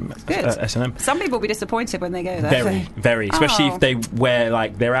Sausage and Mash. S&M. Some people will be disappointed when they go there. Very. Especially if they wear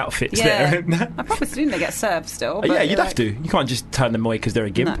like their outfits there. I probably assume they get served still. Yeah, you'd have to. You can't just turn them away because they're a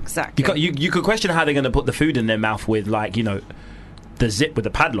gimp. No, exactly. You could question how they're going to put the food in their mouth with, like, you know, the zip with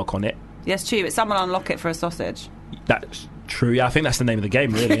the padlock on it. Yes, true. But someone unlock it for a sausage. That's true. Yeah, I think that's the name of the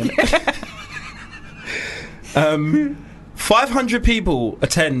game, really, isn't it? 500 people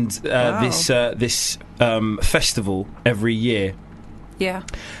attend this festival every year. Yeah.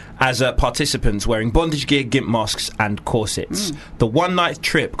 As participants wearing bondage gear, gimp masks, and corsets. The one-night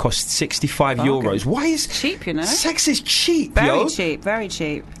trip costs €65. Why is cheap? You know, sex is cheap. Very cheap. Very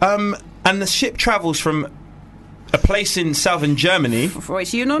cheap. And the ship travels from a place in southern Germany.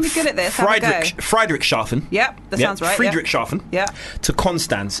 Right, you're normally good at this. Friedrichshafen. Yep, that sounds right. Friedrichshafen. Yeah. To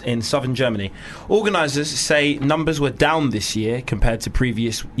Konstanz in southern Germany. Organisers say numbers were down this year compared to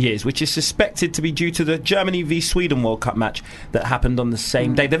previous years, which is suspected to be due to the Germany v Sweden World Cup match that happened on the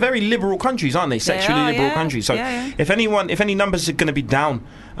same day. They're very liberal countries, aren't they? Sexually liberal countries. So if any numbers are going to be down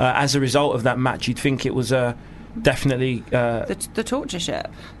as a result of that match, you'd think it was definitely the torture ship.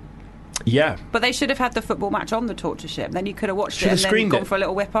 Yeah. But they should have had the football match on the torture ship. Then you could have watched it and then gone for a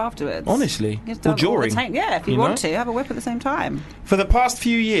little whip afterwards. Honestly. Or during. Yeah, if you want to, have a whip at the same time. For the past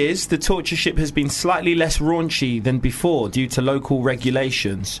few years, the torture ship has been slightly less raunchy than before due to local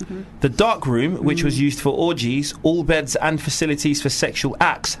regulations. The dark room, which was used for orgies, all beds and facilities for sexual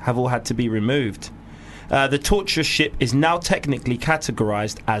acts have all had to be removed. The torture ship is now technically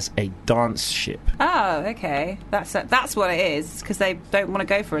categorised as a dance ship. Oh, okay. That's what it is, because they don't want to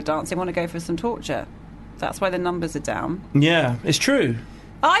go for a dance, they want to go for some torture. That's why the numbers are down. Yeah, it's true.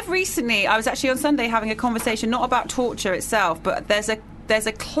 I was actually on Sunday having a conversation, not about torture itself, but there's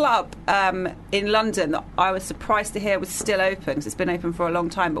a club in London that I was surprised to hear was still open, because it's been open for a long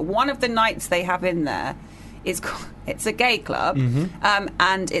time, but one of the nights they have in there, it's a gay club,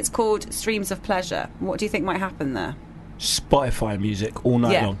 and it's called Streams of Pleasure. What do you think might happen there? Spotify music all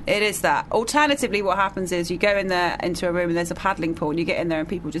night long. Yeah, it is that. Alternatively, what happens is you go in there into a room and there's a paddling pool, and you get in there and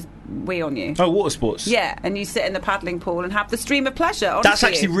people just wee on you. Oh, water sports. Yeah, and you sit in the paddling pool and have the stream of pleasure. That's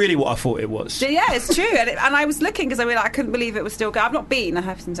actually really what I thought it was. Yeah, it's true. and I was looking because I couldn't believe it was still going. I've not been, I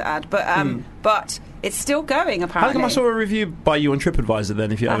have to add, but it's still going, apparently. How come I saw a review by you on TripAdvisor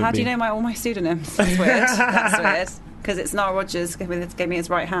then, if you haven't been? How do you know all my pseuonyms? That's weird. That's weird. Because it's Nile Rodgers gave me his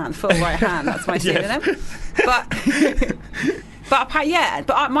right hand, full right hand. That's my pseudonym. But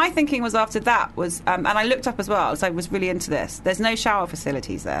my thinking was after that was, and I looked up as well, so I was really into this. There's no shower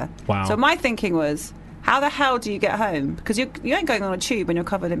facilities there. Wow. So my thinking was, how the hell do you get home? Because you ain't going on a tube when you're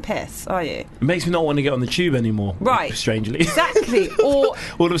covered in piss, are you? It makes me not want to get on the tube anymore. Right. Strangely. Exactly. Or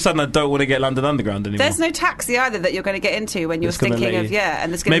all of a sudden I don't want to get London Underground anymore. There's no taxi either that you're going to get into when you're thinking of,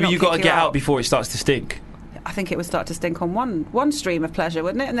 and there's going to maybe you've got to get out before it starts to stink. I think it would start to stink on one stream of pleasure,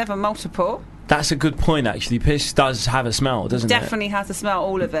 wouldn't it? And never multiple. That's a good point, actually. Piss does have a smell, doesn't it? Definitely has a smell,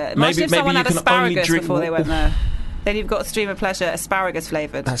 all of it. Imagine if someone had asparagus before they went there. Then you've got a stream of pleasure, asparagus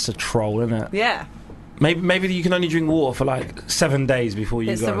flavoured. That's a troll, isn't it? Yeah. Maybe you can only drink water for like 7 days before you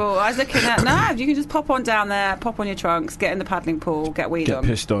it's go. The rule. I was looking at you can just pop on down there, pop on your trunks, get in the paddling pool, get weed on, get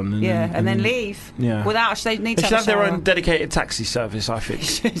pissed on, and then leave. Yeah, without they need to should have their own dedicated taxi service. I think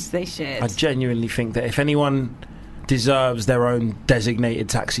they should. I genuinely think that if anyone deserves their own designated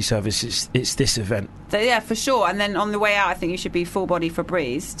taxi service, it's this event. Yeah, for sure. And then on the way out, I think you should be full body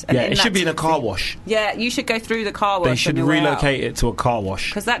Febrezed. Yeah, it should be in a car wash. Yeah, you should go through the car wash. They should relocate it to a car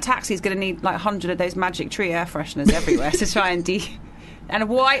wash. Because that taxi is going to need like 100 of those Magic Tree air fresheners everywhere to try and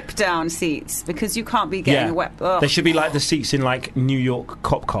wipe down seats, because you can't be getting wet. Ugh. They should be like the seats in like New York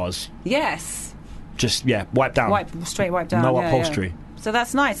cop cars. Yes. Just wipe down. Straight wipe down. No upholstery. Yeah. So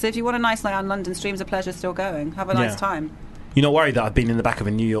that's nice. So if you want a nice night on London, Streams of Pleasure still going. Have a nice time. You're not worried that I've been in the back of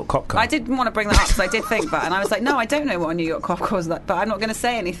a New York cop car? I didn't want to bring that up because I did think that, and I was like, no, I don't know what a New York cop car is like, but I'm not going to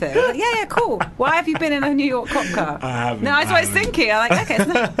say anything. Like, yeah, cool. Why have you been in a New York cop car? I haven't. No, that's what I was thinking. I'm like,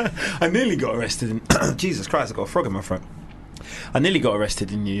 okay. I nearly got arrested in... Jesus Christ, I've got a frog in my throat. I nearly got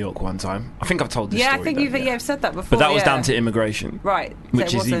arrested in New York one time. I think I've told this story. Yeah, I think you've said that before. But that was down to immigration. Right.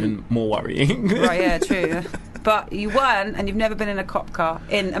 Which is even more worrying. Right, yeah, true. but you weren't, and you've never been in a cop car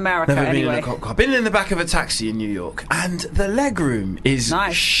in America. Never been anyway. in a cop car. Been in the back of a taxi in New York, and the legroom is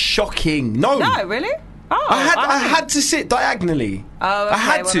shocking. No, really. Oh, I had to sit diagonally. Oh, okay, I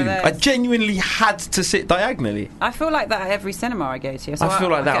had to. I those. genuinely had to sit diagonally. I feel like that at every cinema I go to. So I feel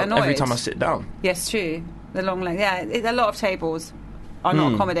like get that annoyed. every time I sit down. Yes, true. The long leg. Yeah, a lot of tables are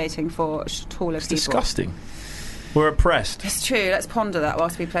not accommodating for taller people. Disgusting. We're oppressed. It's true. Let's ponder that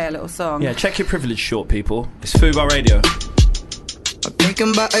whilst we play a little song. Yeah, check your privilege, short people. It's Fubar Radio. I'm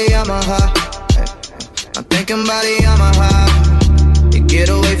thinking about a Yamaha. I'm thinking about a Yamaha. You get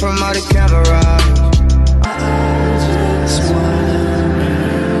away from all the cameras.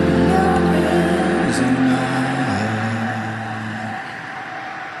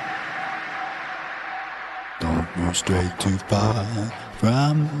 Don't move straight too far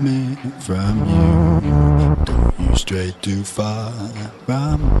from me, from you. Don't move straight too far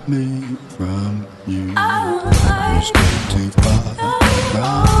from me, from you. Don't move straight too far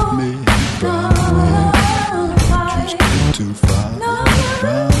from me, from you. Don't move straight too far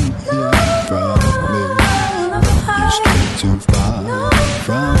from here, from me. Don't move straight too far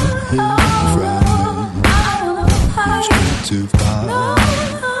from here, from me. Don't move straight too far.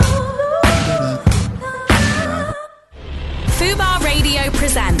 Fubar Radio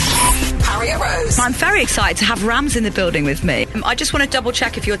presents Harriet Rose. I'm very excited to have Rams in the building with me. I just want to double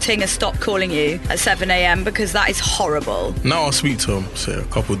check if your ting has stopped calling you at 7 a.m. because that is horrible. Now I'll speak to him, so a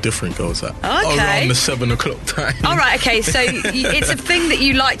couple of different girls at around the 7 o'clock time. All right, okay, so it's a thing that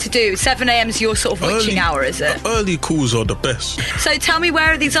you like to do. 7 a.m. is your sort of witching hour, is it? Early calls are the best. So tell me,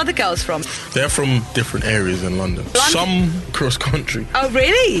 where are these other girls from? They're from different areas in London. Some cross country. Oh,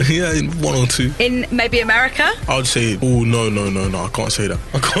 really? Yeah, one or two. In maybe America? I would say, no, I can't say that.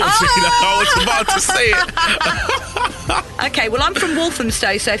 I can't say that. I was about to say it. Okay, well, I'm from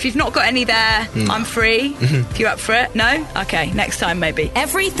Walthamstow, so if you've not got any there, I'm free. If you're up for it. No? Okay, next time maybe.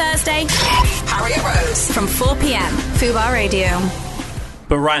 Every Thursday, Harriet Rose from 4 p.m. Fubar Radio.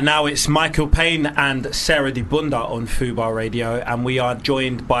 But right now it's Michael Payne and Sarah Di Bunda on Fubar Radio, and we are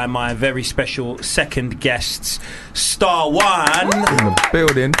joined by my very special second guests, Star One. In the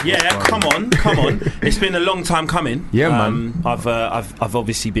building. Yeah, come on. It's been a long time coming. Yeah, man. I've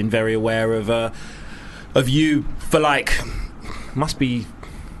obviously been very aware of you for must be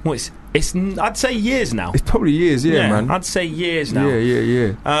it's I'd say years now. It's probably years, man. I'd say years now.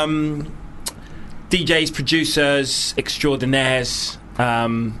 Yeah. DJs, producers, extraordinaires.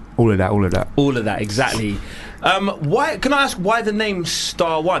 All of that, exactly. Why? Can I ask why the name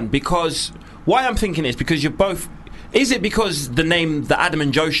Star One? Because why I'm thinking is because you're both. Is it because the name The Adam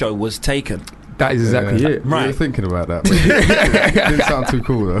and Joe Show was taken? That is exactly it. Right. We were thinking about that. But it didn't sound too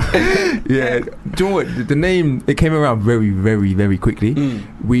cool though. Yeah. Do you know what? The name, it came around very, very, very quickly.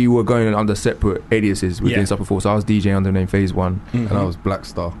 We were going under separate aliases within Sub 4. So I was DJing under the name Phase 1. And I was Black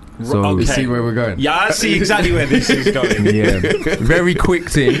Star. So you see where we're going? Yeah, I see exactly where this is going. Yeah. Very quick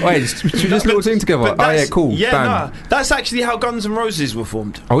thing. Wait, should we just little thing together? Oh yeah, cool. Yeah, that's actually how Guns N' Roses were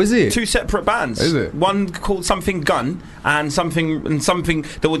formed. Oh, is it? Two separate bands. Is it? One called something Gun and something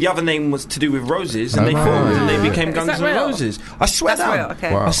the other name was to do with roses, and they formed and they became Guns N' Roses. I swear down. Real?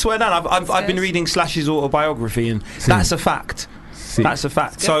 Okay. Wow. I swear down. I've been reading Slash's autobiography, and that's a fact. That's a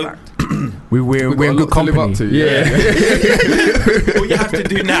fact. So we're in good company. Yeah. All you have to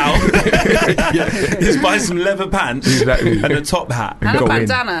do now is buy some leather pants and a top hat and a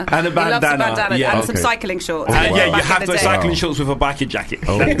bandana. And a bandana. Yeah. And some cycling shorts. Yeah, you have those cycling shorts with a biker jacket.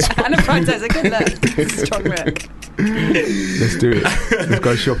 And a front desk. Good look. Strong work. Let's do it. Let's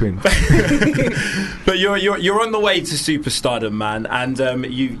go shopping. But you're on the way to superstardom, man, and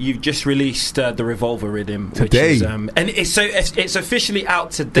you've just released the Revolver Rhythm today, which is, and it's officially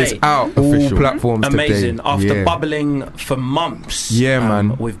out today. It's out all platforms amazing today. After bubbling for months,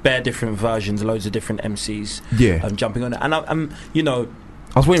 man, with bare different versions, loads of different MCs, jumping on it, and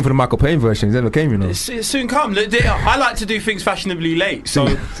I was waiting for the Michael Payne version. It never came, It soon come. I like to do things fashionably late, so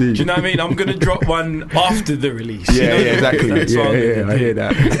do you know what I mean? I'm going to drop one after the release. Yeah, exactly. I hear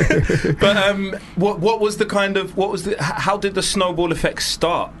that. But what was how did the snowball effect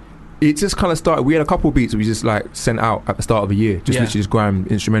start? It just kind of started. We had a couple of beats that we just sent out at the start of the year, literally just grime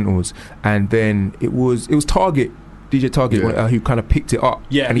instrumentals, and then it was Target. DJ Target, who kind of picked it up.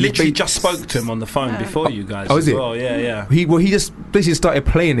 Yeah, and he literally just spoke to him on the phone before you guys. Oh, is it? Well, yeah. He just basically started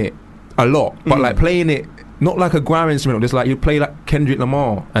playing it a lot, but playing it not like a grime instrumental. Just like you play like Kendrick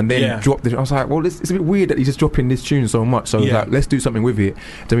Lamar and then drop the. I was like, well, it's a bit weird that he's just dropping this tune so much. So like, let's do something with it.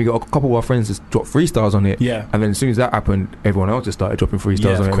 Then we got a couple of our friends just dropped freestyles on it. Yeah. And then as soon as that happened, everyone else just started dropping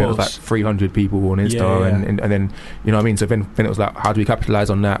freestyles on it. And it was like 300 people on Insta, and then you know what I mean. So then it was like, how do we capitalize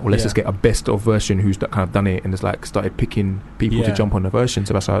on that? Well, let's just get a best of version who's that kind of done it, and just like started picking people to jump on the version.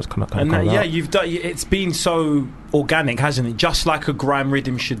 So that's how it's kind of you've done. It's been so organic, hasn't it? Just like a grime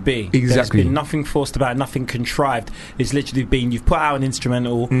rhythm should be. Exactly. There's been nothing forced about it, nothing contrived. It's literally been, you've put out an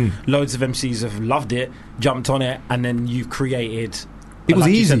instrumental, loads of MCs have loved it, jumped on it, and then you've created. It was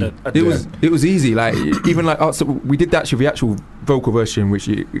easy. It was easy. Like even like so we did that the actual vocal version, which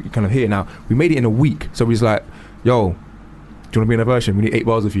you kind of hear now. We made it in a week, so we was like, yo, do you want to be in a version? We need 8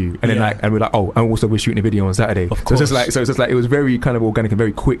 bars of you, and then and we're like, oh, and also we're shooting a video on Saturday. Of course. So it's just like it was very kind of organic and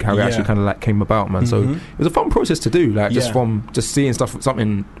very quick how it actually kind of like came about, man. So it was a fun process to do, like just from just seeing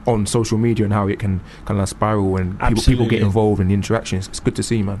something on social media and how it can kind of spiral and people get involved in the interactions. It's good to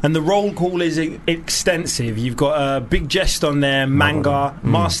see, man. And the roll call is extensive. You've got Big Jest on there, Manga,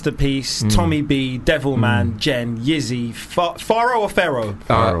 Masterpiece, Tommy B, Devilman, Jen, Yizzy, Faro or Pharaoh?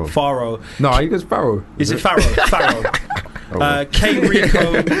 Faro. No, he goes Pharaoh. Is it Pharaoh? Pharaoh. K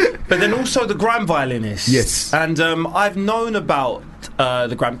Rico, but then also the grime violinist. Yes. And I've known about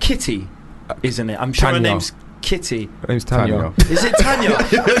the grime Kitty, isn't it? I'm sure Tanya. her name's Kitty. Her name's Tanya. Is it Tanya? No,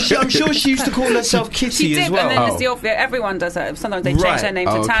 I'm sure she used to call herself Kitty she did, as well. And then it's the obvious. Everyone does it. Sometimes they change their name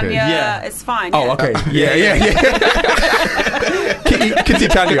to Tanya. Yeah. It's fine. Oh, okay. Yeah. Kitty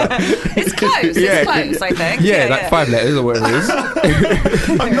Tanya. It's close. It's close, I think. Yeah, like 5 letters or whatever it is.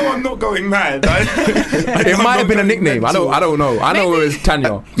 I know I'm not going mad. It might have been a nickname. I don't know. I know it was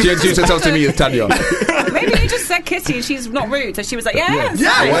Tanya. She introduced herself to me as Tanya. Maybe you just said Kitty and she's not rude, so she was like,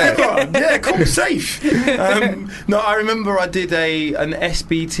 yeah, cool, safe. No, I remember I did an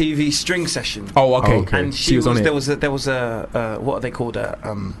SBTV string session. Oh, okay. And she was on it. There was a what are they called?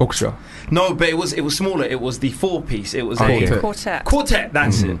 Orchestra. No, but it was smaller. It was the 4-piece. It was a quartet. Quartet.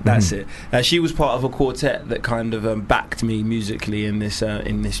 That's it. That's it. She was part of a quartet that kind of backed me musically in this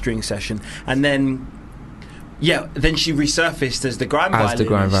string session, and then. Yeah, then she resurfaced as the grime violinist. As the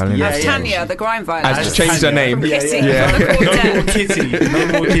grime violinist. As Tanya, the grime violinist. Has changed her name. No more Kitty. No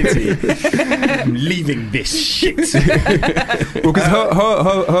more Kitty. I'm leaving this shit. Well, because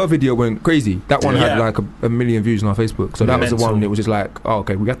her video went crazy. That one had like a million views on our Facebook. So that was the one that was just like, oh,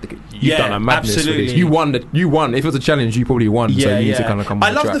 okay, we got to get. You've done a madness absolutely. for this. You won. If it was a challenge, you probably won. So you need to kind of come on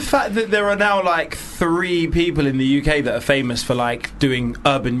I love track. the fact that there are now like 3 people in the UK that are famous for like doing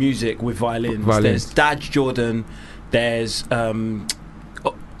urban music with violins. There's Daj Jordan. There's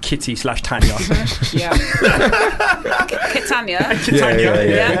Kitty / Tanya. Kitanya.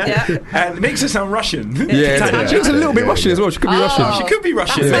 Yeah. And it makes her sound Russian. Yeah, she looks a little bit Russian as well. She could be Russian. She could be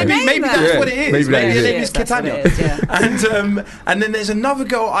Russian. Maybe that's what it is. Maybe her name is Kitanya. And then there's another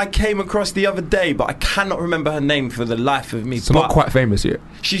girl I came across the other day, but I cannot remember her name for the life of me. So not quite famous yet.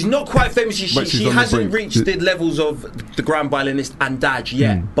 She's not quite famous. She hasn't reached the levels of the grime violinist and Daj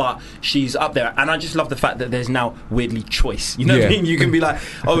yet, but she's up there. And I just love the fact that there's now weirdly choice. You know what I mean? You can be like,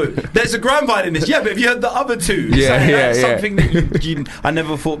 oh, there's a grime violinist. Yeah, but have you heard the other 2? Something that I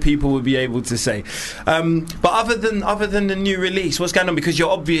never thought people would be able to say. But other than the new release, what's going on? Because you're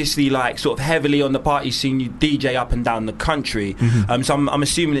obviously like sort of heavily on the party scene. You DJ up and down the country. So I'm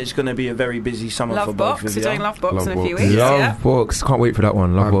assuming it's going to be a very busy summer for both of you. We're doing Lovebox in a few weeks. Lovebox. Can't wait for that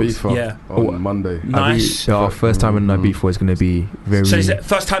one. Lovebox. On Monday. Nice. Our first time in Ibiza is going to be very. So is it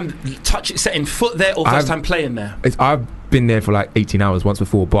first time setting foot there or first time playing there? I've been there for like 18 hours once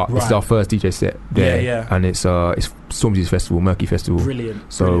before, but this is our first DJ set there. And it's Stormzy's festival, Murky Festival. Brilliant.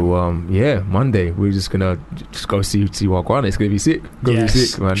 So Monday we're just gonna go see Wagwan. It's gonna be sick. Be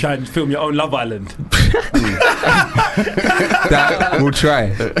sick, man. Try and film your own Love Island. That we'll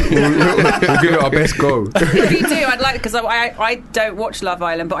try. We'll give it our best go. If you do, I'd like, because I don't watch Love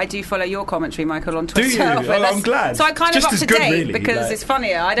Island, but I do follow your commentary, Michael, on Twitter. Do you? I'm glad. So I'm kind of up to date really, because it's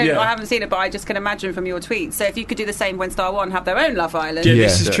funnier. I haven't seen it, but I just can imagine from your tweets. So if you could do the same when Star One have their own Love Island,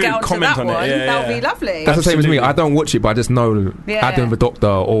 this is true. Get onto Comment that on one. it. That would be lovely. That's the same as me. I don't watch it, but I just know Adam the Doctor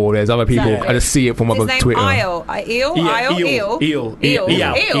or there's other people. I just see it from other Twitter.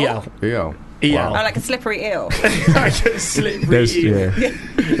 Eel. I like a slippery eel. There's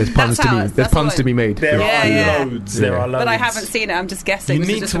puns to be made. There are loads. There are loads. But I haven't seen it. I'm just guessing. You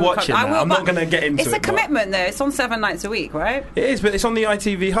need to watch it. I'm not going to get into it. It's a commitment, though. It's on 7 nights a week, right? It is, but it's on the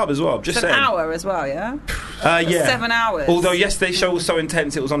ITV hub as well. Just saying. An hour as well, yeah. 7 hours. Although yesterday's show was so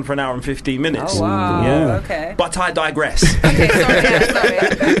intense, it was on for an hour and 15 minutes. Oh wow. Yeah. Okay. But I digress. Okay, sorry.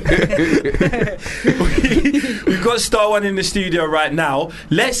 We've We've got Star One in the studio right now.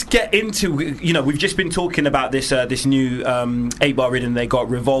 Let's get into, we've just been talking about this new 8-bar rhythm they got,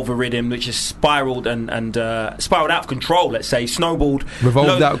 Revolver Rhythm, which has spiraled and spiraled out of control, let's say, snowballed.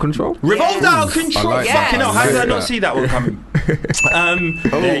 Revolved out of control? Revolved out of control. Like Fucking hell, how did I not see that one coming?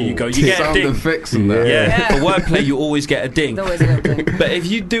 There you go. You get a ding. Effects and that. Yeah. For wordplay, you always get a ding. Always a little ding. But if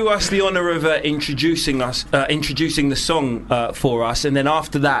you do us the honour of introducing the song for us, and then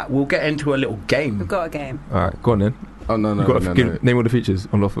after that, we'll get into a little game. We've got a game. All right, go on then. Oh, no. Name all the features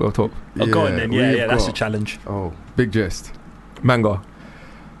on the top. Oh, go on then. Yeah, that's a challenge. Oh, Big Jest. Manga.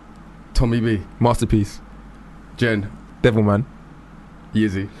 Tommy B. Masterpiece. Jen. Devilman.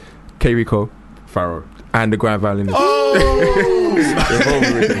 Yeezy. K-Rico. Pharaoh. And the Grand Violinist. Oh!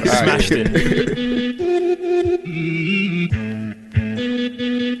 Smashed it.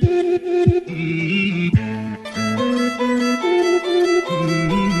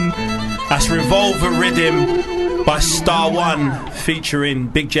 That's Revolver Rhythm by Star One, featuring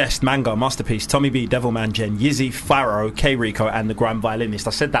Big Jest, Manga, Masterpiece, Tommy B, Devilman, Jen, Yizzy, Pharaoh, K-Rico, and the Grand Violinist.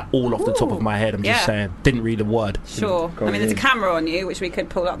 I said that all off the top of my head. I'm just saying. Didn't read a word. Sure. I mean, there's a camera on you, which we could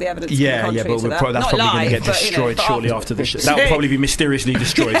pull up the evidence. Yeah, but that's probably going to get destroyed shortly after the show. That will probably be mysteriously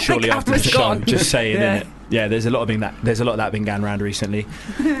destroyed shortly after the show. Just saying, innit? Yeah, there's a lot of that been going around recently.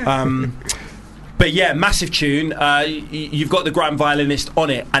 But yeah, massive tune. You've got the Grand Violinist on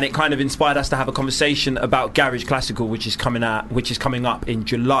it, and it kind of inspired us to have a conversation about Garage Classical, which is coming up in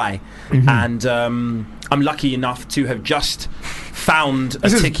July. Mm-hmm. And I'm lucky enough to have just found a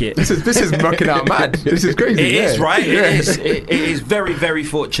ticket. This is mucking out mad. This is crazy. It is, right? It is very, very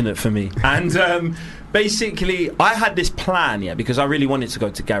fortunate for me. And basically, I had this plan, because I really wanted to go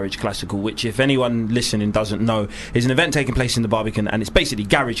to Garage Classical, which, if anyone listening doesn't know, is an event taking place in the Barbican, and it's basically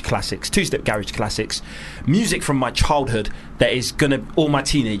garage classics, two-step garage classics, music from my childhood that is all my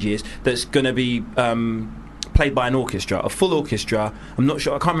teenage years, that's gonna be played by an orchestra, a full orchestra. I'm not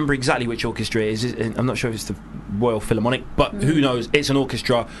sure, I can't remember exactly which orchestra it is. I'm not sure if it's the Royal Philharmonic, but who knows? It's an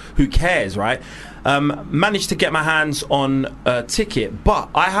orchestra. Who cares, right? Managed to get my hands on a ticket, but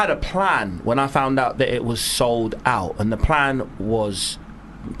I had a plan when I found out that it was sold out, and the plan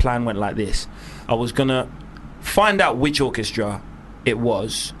went like this. I was gonna find out which orchestra it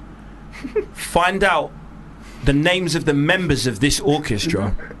was, find out the names of the members of this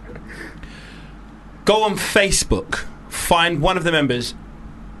orchestra, go on Facebook, find one of the members,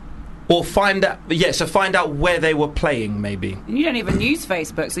 or find out where they were playing, maybe. You don't even use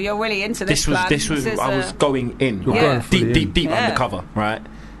Facebook, so you're really into this plan. I was going in. Going deep undercover, right?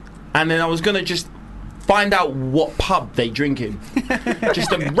 And then I was going to just find out what pub they drink in.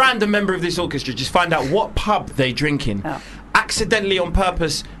 Just a random member of this orchestra, just find out what pub they drink in. Oh. Accidentally, on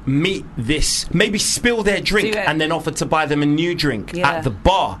purpose, meet this, maybe spill their drink, and then offer to buy them a new drink at the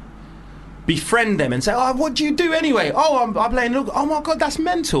bar. Befriend them and say, "Oh, what do you do anyway?" "Oh, I'm playing." "Oh my god, that's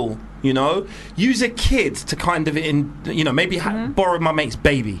mental." Use a kid to kind of maybe borrow my mate's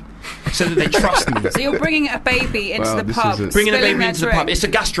baby so that they trust me. So you're bringing a baby into the pub, bringing a baby into the pub. It's a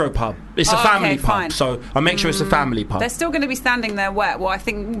gastro pub. It's a family pub. Fine. So I make sure it's a family pub. They're still going to be standing there wet. What I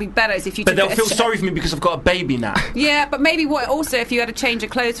think would be better is if you. But they'll feel sorry for me because I've got a baby now. Yeah, but maybe also if you had a change of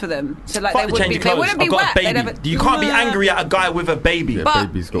clothes for them, so like they wouldn't be wet. I've got a baby. You can't be angry at a guy with a baby. Yeah,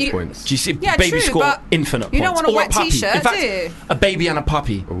 baby's got points. Do you see? Baby score infinite points. You don't want a wet T-shirt, in fact, do you? A baby and a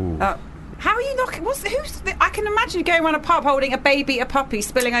puppy. How are you not? I can imagine you going around a pub holding a baby, a puppy,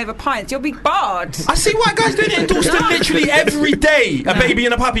 spilling over pints. You'll be barred. I see white guys doing it in Dalston literally every day. A baby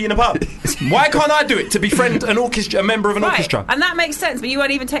and a puppy in a pub. Why can't I do it to befriend a member of an orchestra? And that makes sense, but you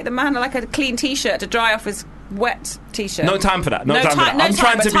won't even take the man like a clean T-shirt to dry off his wet T-shirt. No time for that. I'm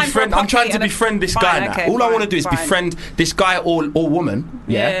trying to befriend this guy now. All I want to do is befriend this guy or woman.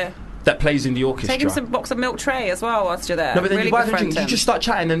 Yeah. That plays in the orchestra. Take him some box of milk tray as well whilst you're there. No, but then you just start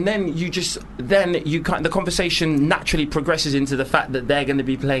chatting, and then the conversation naturally progresses into the fact that they're going to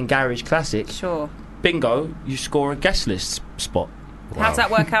be playing Garage Classic. Sure. Bingo, you score a guest list spot. Wow. How's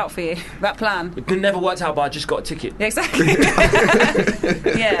that work out for you, that plan? It never worked out, but I just got a ticket. Exactly.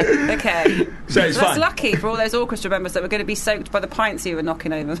 Yeah, okay. So it's fine. That's lucky for all those orchestra members that were going to be soaked by the pints you were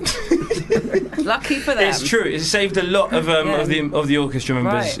knocking over. Lucky for them. It's true. It saved a lot of the orchestra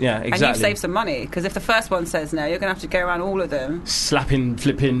members. Right. Yeah, exactly. And you've saved some money, because if the first one says no, you're going to have to go around all of them. Slapping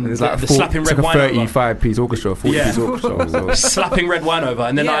red wine 35-piece orchestra, 40-piece orchestra. Slapping red wine over.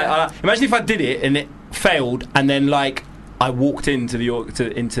 And then I imagine if I did it and it failed, and then I walked into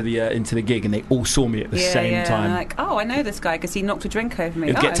the gig and they all saw me at the same time. And like, oh, I know this guy because he knocked a drink over me.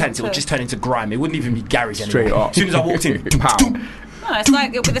 It would get tense. It would just turn into grime. It wouldn't even be Gary's anymore. Straight up. As soon as I walked in, pow. Oh, it's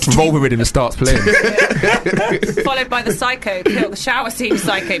like with the Revolver rhythm starts playing. followed by the psycho kill, the shower scene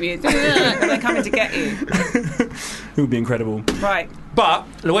psycho music. They're coming to get you. It would be incredible. Right. But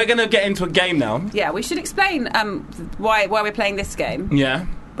we're going to get into a game now. Yeah, we should explain why we're playing this game. Yeah.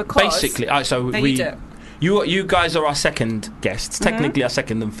 Because basically, you guys are our second guests, technically our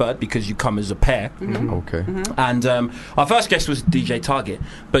second and third because you come as a pair. Okay. And our first guest was DJ Target,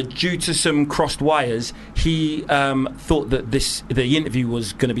 but due to some crossed wires, he thought that the interview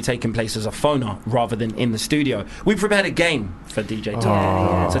was going to be taking place as a phoner rather than in the studio. We prepared a game for DJ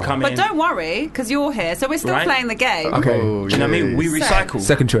Target to come in. But don't worry, because you're here, so we're still playing the game. Okay. Do you know what I mean? We recycle.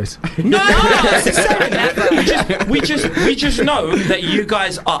 Second choice. No, not necessarily. we just know that you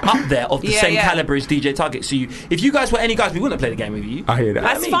guys are up there of the same caliber as DJ Target. So if you guys were any guys, we wouldn't have played a game with you. I hear that.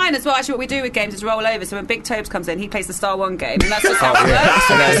 That's fine as well. Actually, what we do with games is roll over. So when Big Tobes comes in, he plays the Star 1 game, and that's just how it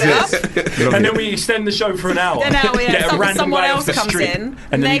works. And then we extend the show for an hour. Get a random someone guy else off the comes street, in,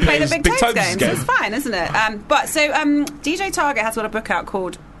 and they then play the Big Tobes game. So it's fine, isn't it? DJ Target has got a book out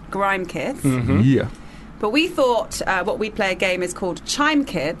called Grime Kids. Yeah. But we thought what we'd play a game is called Chime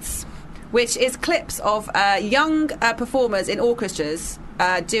Kids, which is clips of young performers in orchestras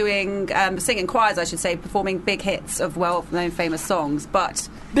singing choirs, I should say, performing big hits of well-known famous songs. But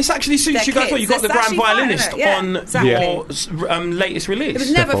this actually suits you guys well. You got the grand violinist on your latest release. It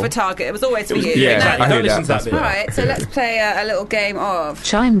was never for Target. It was always for you. Yeah, exactly. Don't listen to that bit. All right, so let's play a little game of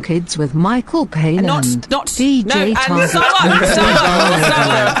Chime Kids with Michael Payne and DJ Target.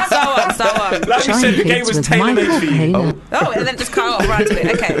 So on. Like we said, the game was tailor-made for you. Oh, and then just cut off right to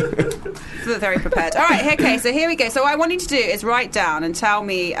it. Okay. So very prepared. All right, okay, so here we go. So what I want you to do is write down and tell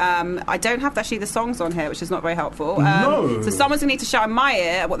me, I don't have actually the songs on here, which is not very helpful. So someone's going to need to shout in my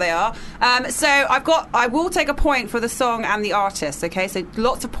ear what they are. So I will take a point for the song and the artist, okay? So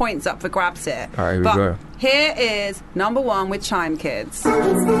lots of points up for grabs here. All right, here we go. Here is number 1 with Chime Kids.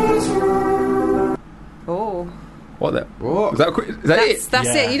 Oh. What the? What? Is that it? That's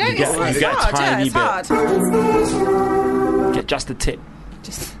it. You don't get it's hard. It's hard. Get just a tip.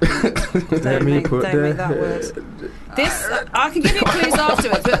 Let me put that word. This I can give you clues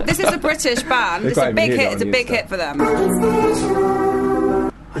afterwards, but this is a British band. It's a big hit. It's a big hit for them.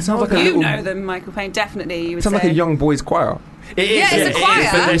 It sounds like you know them, Michael Payne. Definitely, you would sounds say. like a young boys' choir. It is. Yeah, it's a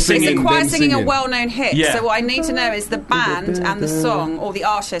choir. It's a choir singing a well-known hit. Yeah. So what I need to know is the band and the song, or the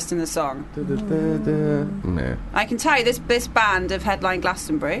artist in the song. I can tell you this band have headlined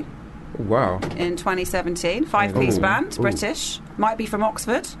Glastonbury. Wow. In 2017, 5-piece band, British, might be from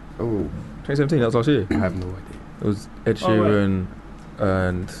Oxford. Oh, 2017. That was last year. I have no idea. It was Ed Sheeran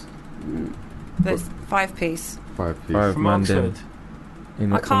and. There's 5-piece. 5-piece from Oxford.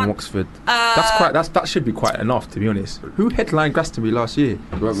 From Oxford. That should be quite enough, to be honest. Who headlined Glastonbury last year?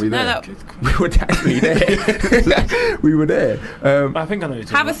 Weren't we there? We were actually there. We were there. I think I know.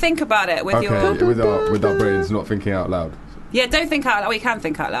 Have a think about it with your with our brains, not thinking out loud. Yeah, don't think out loud. We can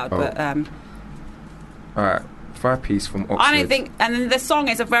think out loud, but all right, 5-piece from Oxford. I don't think, and then the song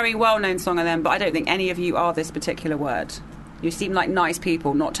is a very well-known song of them, but I don't think any of you are this particular word. You seem like nice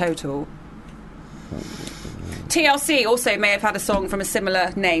people, not total. TLC also may have had a song from a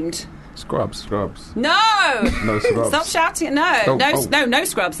similar named Scrubs. No Scrubs. Stop shouting. No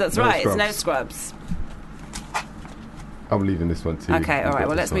Scrubs. That's right. It's no Scrubs. I'm leaving this one too. Okay, all right.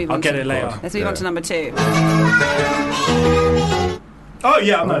 Well, let's move on. I'll get it later. Let's move on to number 2. Oh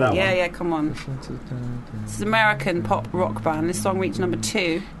yeah, I know that one. Yeah, come on. It's an American pop rock band. This song reached number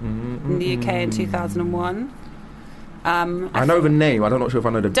 2 in the UK in 2001. I know the name. I'm not sure if I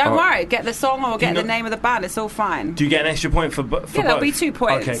know the. Don't worry. Get the song or get the name of the band. It's all fine. Do you get an extra point for both? Yeah, there'll be 2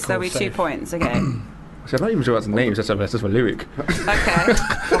 points. Okay, cool. There'll be 2 points. Okay. I'm not even sure that's the name. It's just a lyric. Okay. I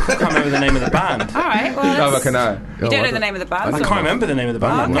can't remember the name of the band. All right. Well, can I? You don't know the name of the band? I can't remember the name of the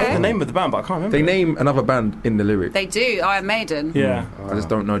band. I know the name of the band, but I can't remember. They name another band in the lyric. They do. Iron Maiden. Yeah. I just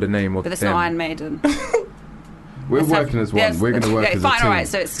don't know the name of. But it's not Iron Maiden. We're working as one. Yes. We're going to work as a team. Fine. All right.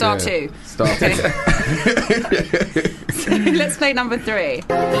 So it's Star 2. Star 2. Let's play number 3.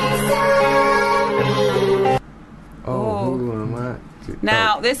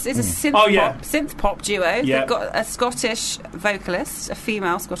 Now, this is a synth pop duo. Yeah. They've got a Scottish vocalist, a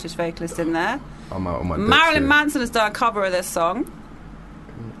female Scottish vocalist in there. I'm out on my Marilyn Manson has done a cover of this song.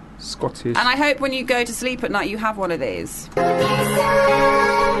 Scottish. And I hope when you go to sleep at night, you have one of these.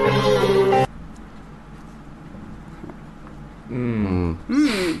 Mm.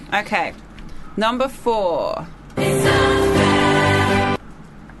 Okay. Number 4.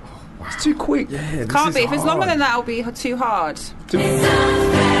 It's too quick. Yeah, Can't be. If it's longer than that, it'll be too hard.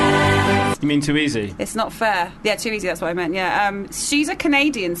 You mean too easy? It's not fair. Yeah, too easy. That's what I meant. Yeah. She's a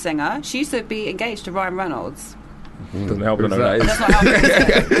Canadian singer. She used to be engaged to Ryan Reynolds. Doesn't help. That's not helping. Is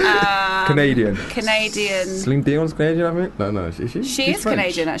it? Canadian. Celine Dion's Canadian, I think. No, is she? She is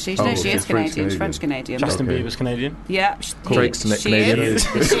Canadian, actually. No, she is Canadian. She's French Canadian. Justin Bieber's Canadian. Yeah. Drake's Canadian.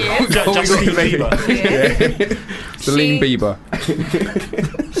 Justin Bieber. Celine Bieber.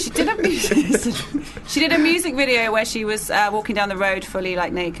 She did a music video where she was walking down the road fully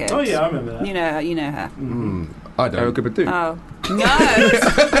like naked. Oh yeah, I remember that. You know her. I don't. Oh no,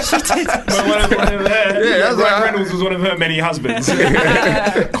 she did. Ryan Reynolds was one of her many husbands.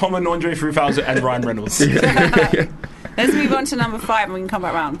 Common, Andre 3000, and Ryan Reynolds. Let's move on to number 5, and we can come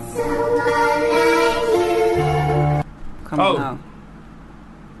back round. Come on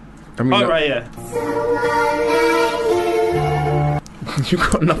now. Right, yeah. You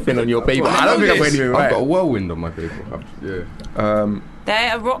got nothing on your paper. I don't think I've got anything right. I've got a whirlwind on my paper. Yeah.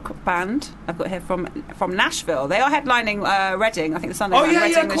 They're a rock band. I've got here from Nashville. They are headlining Reading. I think the Sunday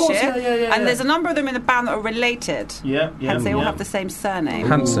night Reading this year. Yeah, and there's a number of them in the band that are related. Hence they all have the same surname.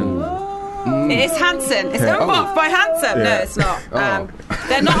 Hanson. It is Hanson. It's not by Hanson. Yeah. No, it's not.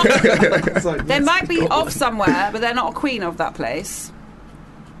 They're not. They might be off somewhere, but they're not a queen of that place.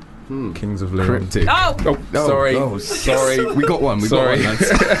 Kings of Leon. Oh, sorry. Oh, sorry. We got one. Got one,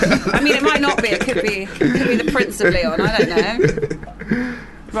 lads. I mean, it might not be. It could be the Prince of Leon. I don't know.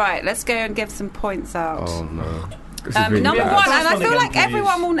 Right, let's go and give some points out. Oh no. Number 1, and I feel like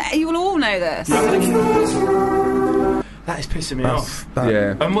everyone will. You will all know this. That is pissing me off.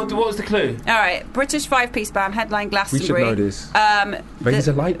 Yeah. And what was the clue? All right, British 5-piece band, headline Glastonbury. We should know this.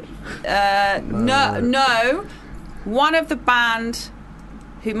 Razor Light. No. One of the band,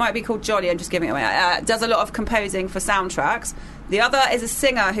 who might be called Jolly, I'm just giving it away, does a lot of composing for soundtracks. The other is a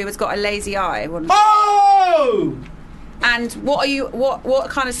singer who has got a lazy eye. Oh! And what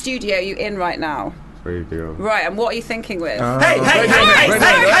kind of studio are you in right now? Radio. Right, and what are you thinking with? Hey! Write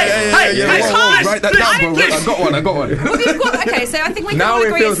that down, bro. I got one. Well, you've got, okay, so I think we can all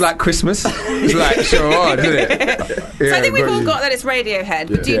agree. Now it feels like Christmas. It's like, sure, isn't it? So I think we've all got that it's Radiohead,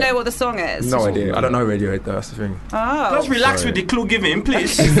 but do you know what the song is? No idea. I don't know Radiohead, though, that's the thing. Oh. Let's relax with the clue giving,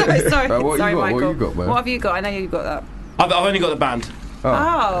 please. Sorry, what Michael. What you got, man? What have you got? I know you've got that. I've only got the band.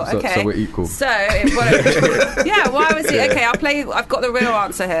 Oh, okay. So we're equal. So, yeah, why was it? Okay, I've got the real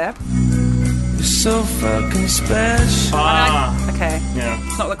answer here. So fucking special. Okay. Yeah.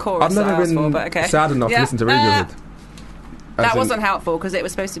 It's not the chorus. I've never been but okay. sad enough to listen to Radiohead. That wasn't helpful because it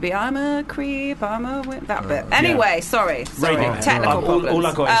was supposed to be I'm a creep, I'm a whip, that bit. Anyway, sorry. Technical problems. All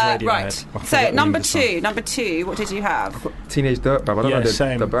I got is Radiohead. Right. So number two, what did you have? Teenage Dirtbag. I don't know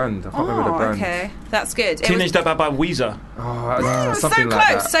the band. I can't remember the band. Okay, that's good. Teenage Dirtbag by Weezer. Something like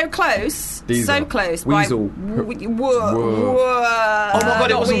that. So close. Weasel. Oh my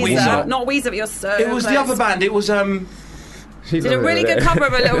god, it wasn't Weezer. Not Weezer, but you're so It was close. the other band. It was Did a really good cover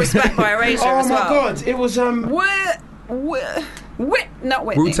of A Little Respect by Erasure as well. Oh my god, it was not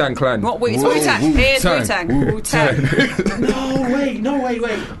Whitney. Wu-Tang Clan. What Wu-Tang? Here's Wu-Tang. No,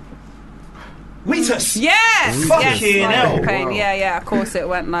 wait. Wheatus. Yes. Fucking hell. Wow. Yeah. Of course, it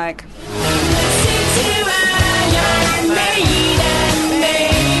went like.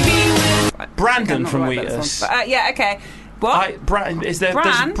 Brandon from Wheatus. Yeah. Okay. What? There's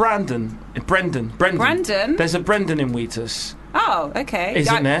Brandon. Brendan. There's a Brendan in Wheatus. Oh, okay.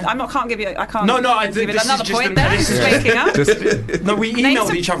 Isn't there? I can't give you. I can't. No. Give you another point there. This is making up. No, we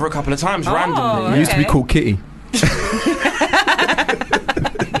emailed each other a couple of times randomly. Okay. It used to be called Kitty.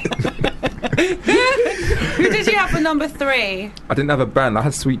 Who did you have for number 3? I didn't have a band. I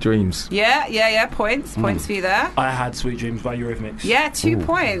had Sweet Dreams. Yeah. Points for you there. I had Sweet Dreams by Eurythmics. Yeah, 2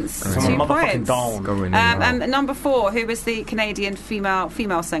 points. 2 points. And number 4, who was the Canadian female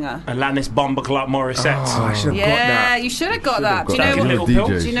singer? Alanis Bomberclap Morissette. Oh, I should have got that. Yeah, you should have got that. Do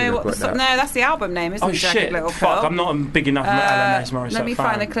you know what? No, that's the album name, isn't it? Shit! Little Fuck! Pill? I'm not a big enough Alanis Morissette Let me fan.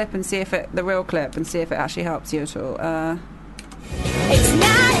 find the clip and see if the real clip and see if it actually helps you at all. It's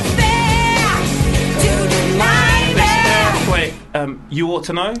not fair to deny me. Wait, you ought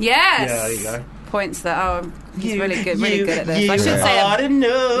to know? Yes. Yeah, there you go. Points that he's really good at this. I should say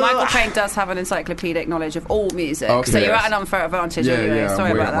Michael Payne does have an encyclopedic knowledge of all music, so you're at an unfair advantage anyway.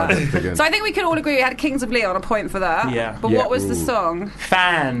 Sorry about that. So I think we could all agree we had Kings of Leon, a point for that. Yeah. But what was the song?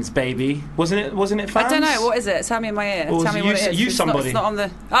 Fans, baby. Wasn't it Fans? I don't know. What is it? Tell me in my ear. Tell me what it is. Use Somebody. It's not on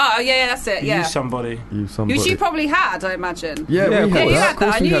the. Oh yeah, that's it. Yeah. Use Somebody. Which you probably had, I imagine. Yeah, you had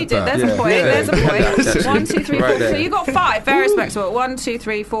that. I knew you did. There's a point. There's a point. 1, 2, 3, 4. So you got 5. Very respectable. 1, 2,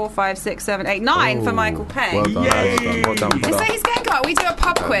 3, 4, 5, 6, 7, 8, 9 for Michael Payne. Well done. Well done. So he's getting quite. We do a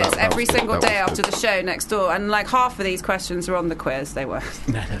pub quiz every single day after the show next door, and like half of these questions are on the quiz. They were,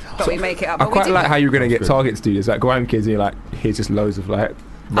 but we make it up. I quite like how you're going to get target studios like grime kids, and you're like, here's just loads of like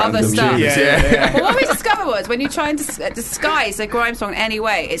other stuff. Yeah. Well, what we discovered was when you try and disguise a grime song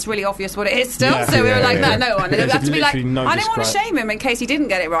anyway, it's really obvious what it is still. Yeah. So we were like, no one. It would have to be like, no I didn't want to shame him in case he didn't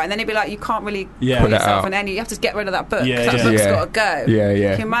get it right, and then he'd be like, you can't really put yourself in any. You have to get rid of that book. Yeah, that book's got to go.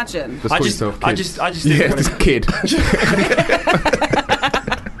 Yeah. Can you imagine? I just think this kid.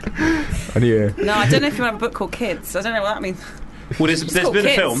 And No, I don't know if you have a book called Kids. I don't know what that means. Well, there's been Kids.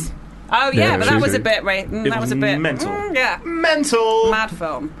 a film. Oh yeah, but that was a bit that was a bit mental. Mental. Mad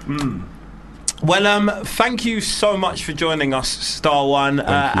film. Well, thank you so much for joining us, Star One.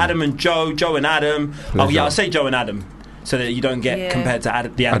 Adam and Joe and Adam. Pleasure. Oh yeah, I'll say Joe and Adam, so that you don't get compared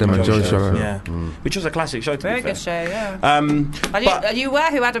to the Adam and Joe show. Yeah, which was a classic show. To Very be fair. good show. Yeah. Are you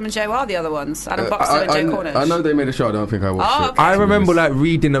aware who Adam and Joe are? The other ones, Adam Buxton and Joe Cornish. I know they made a show. I don't think I watched it. Okay. I remember like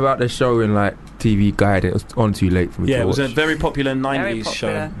reading about the show in like TV Guide. It was on too late for me to watch. It was a very popular 90s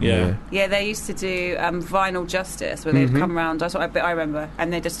show. Yeah, they used to do Vinyl Justice, where they'd come around. That's what I remember,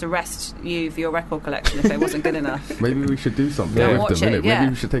 and they'd just arrest you for your record collection if it wasn't good enough. Maybe we should do something with them, innit? Maybe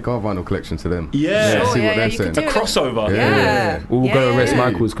we should take our vinyl collection to them. See what they're saying. A crossover. Yeah. We'll go arrest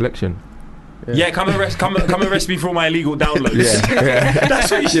Michael's collection. Yeah, come arrest me for all my illegal downloads. That's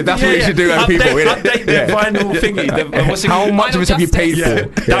what you should do, people. Update the vinyl thingy. How much of it have you paid for?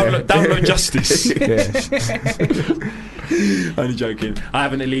 Download justice. Only joking.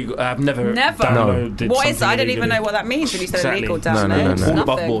 I've never downloaded. What is that? I don't illegally. even know what that means when you say illegal download. No. All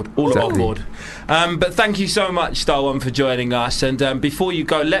above board. All above board. But thank you so much, Star One, for joining us. And before you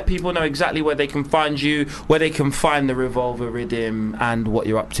go, let people know exactly where they can find you, where they can find the Revolver Rhythm, and what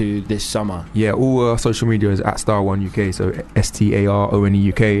you're up to this summer. Yeah, all social media is at Star One UK, so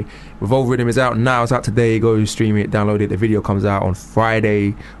STARONE UK. Revolver Rhythm is out now. It's out today. Go stream it, download it. The video comes out on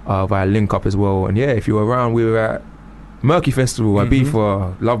Friday via Link Up as well. And yeah, if you're around, we were at Murky Festival,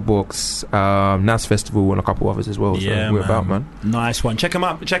 Ibiza, Love Books, NAS Festival, and a couple others as well. So we're about, man. Nice one. Check them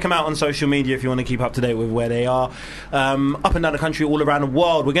out on social media if you want to keep up to date with where they are. Up and down the country, all around the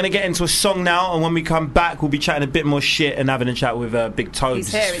world. We're going to get into a song now, and when we come back, we'll be chatting a bit more shit and having a chat with Big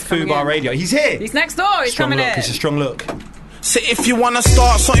Tobes. He's here. He's Fubar Radio. He's here. He's next door. He's coming in. It's a strong look. So if you wanna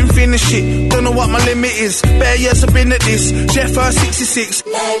start something, finish it. Don't know what my limit is. Bare years I've been at this. Jet first 66.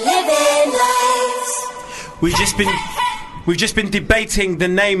 We've just been debating the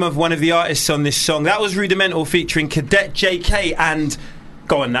name of one of the artists on this song. That was Rudimental featuring Cadet JK and...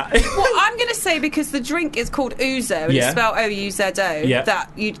 Go on, Nat. Well, I'm going to say because the drink is called Ouzo, and it's spelled O-U-Z-O,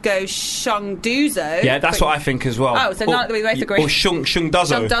 that you'd go Shungduzo. Yeah, that's what I think as well. Oh, so we both agree. Or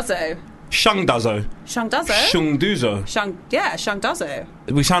Shungduzo. Shungduzo. Shungduzo. Shungduzo? Shungduzo. Shungduzo.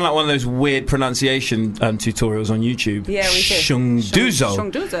 We sound like one of those weird pronunciation tutorials on YouTube. Yeah, we do. Shungduzo.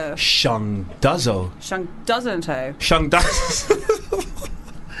 Shungduzo. Shungduzo. Shungduzo. Shungduzo.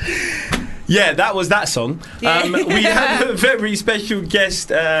 Yeah, that was that song. We have a very special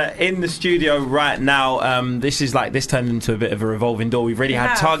guest in the studio right now. This turned into a bit of a revolving door. We've already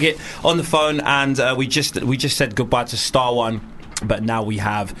had Target on the phone, and we just said goodbye to Star One, but now we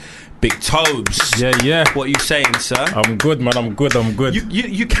have Big Tobes. Yeah. What are you saying, sir? I'm good, man. I'm good.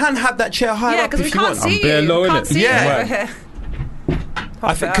 You can have that chair higher up if you want. I'm bare low in it. Yeah.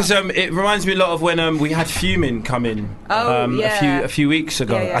 I think because it reminds me a lot of when we had Fuming come in a few weeks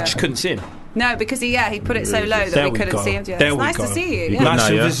ago. I just couldn't see him. No, because he put it so low that we couldn't see him. Yeah. It's nice to see you. Nice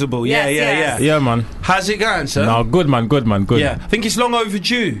and visible. Yes. Yeah, man. How's it going, sir? No, good, man. Good. Yeah, I think it's long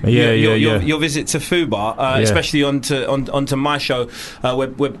overdue. Your visit to Fubar, especially onto my show.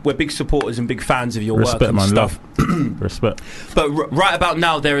 We're big supporters and big fans of your work and stuff. Respect. But right about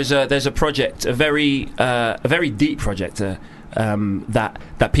now, there's a project, a very deep project.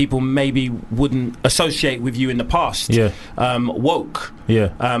 That people maybe wouldn't associate with you in the past. Woke.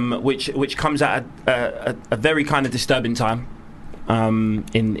 Which comes at a very kind of disturbing time.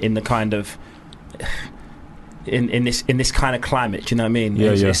 In the kind of in this kind of climate, you know what I mean?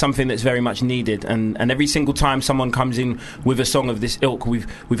 It's something that's very much needed, and every single time someone comes in with a song of this ilk,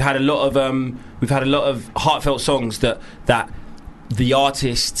 we've had a lot of heartfelt songs that the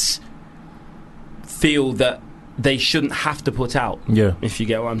artists feel that they shouldn't have to put out. If you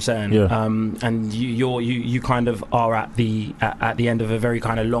get what I'm saying. And you kind of are at the end of a very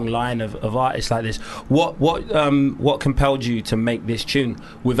kind of long line of artists like this. What compelled you to make this tune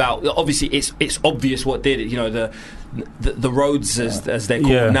without, obviously it's obvious what did it, you know, the roads as they're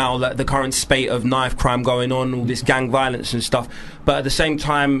called now, like the current spate of knife crime going on, all this gang violence and stuff, but at the same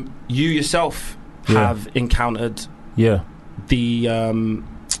time you yourself have encountered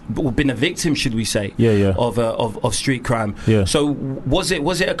or been a victim, should we say, of street crime. Yeah. So was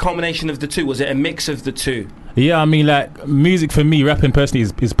it a combination of the two? Was it a mix of the two? Yeah, I mean, like, music for me, rapping personally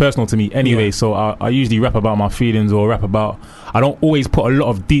is personal to me anyway. So I usually rap about my feelings or rap about. I don't always put a lot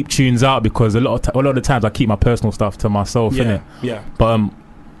of deep tunes out because a lot of the times I keep my personal stuff to myself, innit? Yeah. But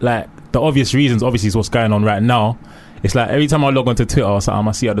like the obvious reasons, obviously, is what's going on right now. It's like every time I log onto Twitter or something,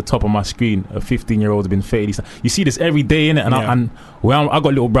 I see at the top of my screen a 15-year-old's been fatally. You see this every day, innit? And I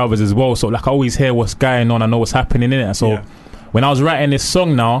got little brothers as well, so like I always hear what's going on. I know what's happening, innit? So when I was writing this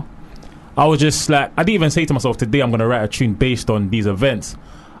song now, I was just like, I didn't even say to myself, today I'm going to write a tune based on these events.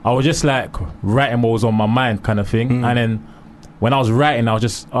 I was just like writing what was on my mind kind of thing. And then when I was writing, I was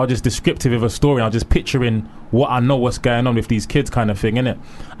just descriptive of a story. I was just picturing what I know what's going on with these kids kind of thing, innit?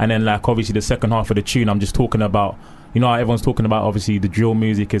 And then like obviously the second half of the tune, I'm just talking about, you know how everyone's talking about obviously the drill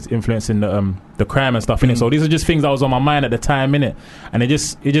music is influencing the crime and stuff, innit? So these are just things that was on my mind at the time, innit? And it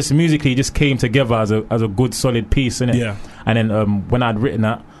just musically just came together as a good solid piece, innit? Yeah. And then when I'd written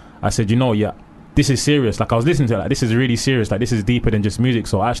that, I said, you know, this is serious. Like I was listening to it, like this is really serious. Like this is deeper than just music.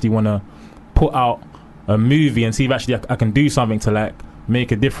 So I actually want to put out a movie and see if actually I can do something to like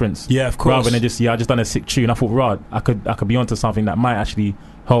make a difference. Yeah, of course. Rather than just I just done a sick tune. I thought, Rod, I could be onto something that might actually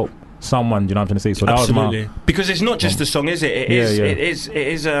help someone. You know what I'm trying to say? So absolutely. That was because it's not just the song, is it? It is.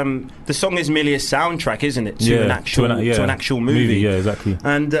 The song is merely a soundtrack, isn't it? To an actual movie. Yeah, exactly.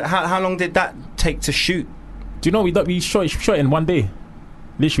 And how long did that take to shoot? Do you know we shot it in one day?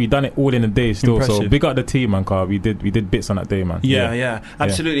 Literally done it all in a day still. Impressive. So big up the team, man, car. We did bits on that day, man. Yeah,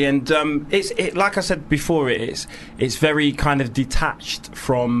 absolutely. And it's like I said before, it's very kind of detached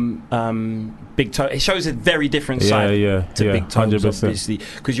from Big Tone. It shows a very different side to Big Tones, 100%. Obviously,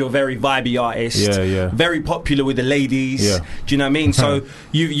 because you're a very vibey artist, very popular with the ladies. Yeah. Do you know what I mean? So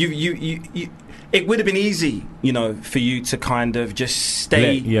you it would have been easy, you know, for you to kind of just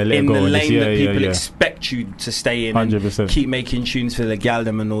stay in the lane that people expect you to stay in 100%. and keep making tunes for the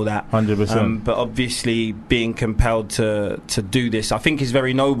galdem and all that. 100%. But obviously being compelled to do this, I think is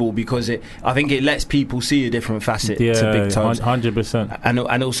very noble because I think it lets people see a different facet to Big Tones. 100%.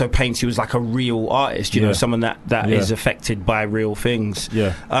 And also paints you as like a real artist, you know, someone that is affected by real things.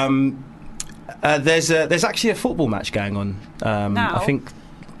 Yeah. There's actually a football match going on. I think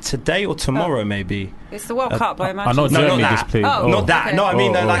today or tomorrow, maybe. It's the World Cup, I imagine. I know Germany just played. Not that. Okay. No,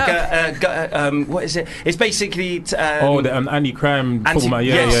 I mean what is it? It's basically the anti-crime football match.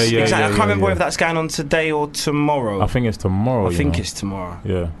 Yeah, exactly. I can't remember whether that's going on today or tomorrow. I think it's tomorrow. I think it's tomorrow.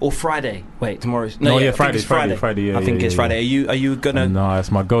 Yeah. Or Friday. Wait, tomorrow's Friday. Yeah, I think it's Friday. Are you gonna? No,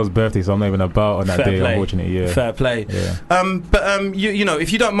 it's my girl's birthday, so I'm not even about on that day. Unfortunately, yeah. Fair play. Yeah. But you know,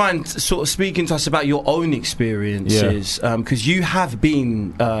 if you don't mind, sort of speaking to us about your own experiences, because you have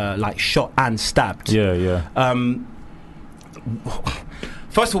been like shot and stabbed. Yeah.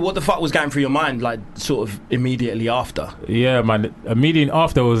 First of all, what the fuck was going through your mind, like, sort of immediately after? Yeah, man. Immediately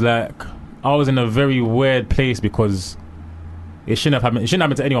after was like, I was in a very weird place because it shouldn't have happened. It shouldn't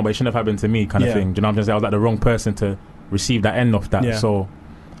happen to anyone, but it shouldn't have happened to me, kind of thing. Do you know what I'm trying to say? I was like the wrong person to receive that end of that. Yeah. So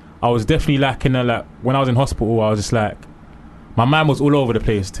I was definitely like when I was in hospital, I was just like, my mind was all over the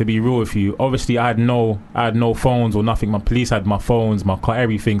place. To be real with you, obviously I had no phones or nothing. My police had my phones, my car,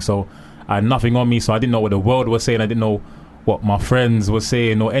 everything. So I had nothing on me, so I didn't know what the world was saying. I didn't know what my friends were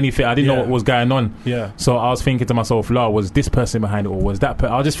saying or anything. I didn't know what was going on. Yeah. So I was thinking to myself, was this person behind it or was that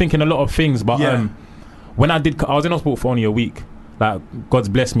I was just thinking a lot of things. But when I was in hospital for only a week. Like, God's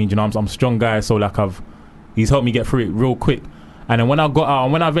blessed me, you know, I'm a strong guy, so like he's helped me get through it real quick. And then when I got out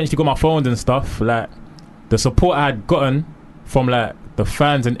and when I eventually got my phones and stuff, like the support I had gotten from like the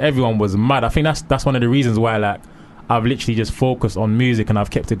fans and everyone was mad. I think that's one of the reasons why like I've literally just focused on music and I've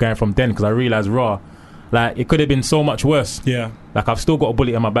kept it going from then, because I realised like it could have been so much worse. Yeah. Like I've still got a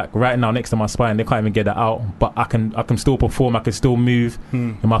bullet in my back right now next to my spine. They can't even get that out, but I can still perform. I can still move.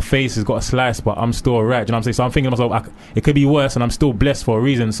 And my face has got a slice, but I'm still alright. You know what I'm saying? So I'm thinking to myself, it could be worse, and I'm still blessed for a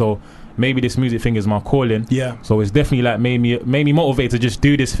reason. So maybe this music thing is my calling. Yeah. So it's definitely like made me motivated to just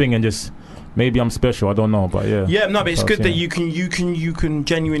do this thing and just. Maybe I'm special, I don't know, but yeah. Yeah, no, but it's good that you can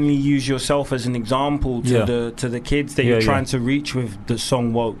genuinely use yourself as an example to the kids that you're trying to reach with the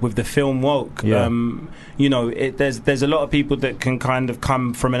song Woke, with the film Woke. Yeah. You know, there's a lot of people that can kind of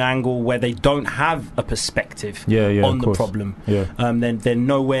come from an angle where they don't have a perspective on the problem. Yeah. Then they're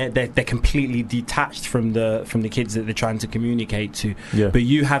nowhere. They're completely detached from the kids that they're trying to communicate to. Yeah. But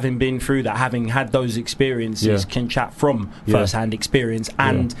you, having been through that, having had those experiences, can chat from first-hand experience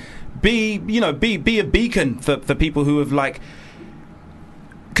and. Be a beacon for people who have like,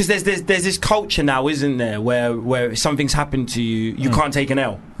 because there's this culture now, isn't there, where if something's happened to you, you can't take an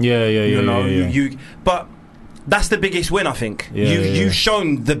L. Yeah. You know, but That's the biggest win, I think. You've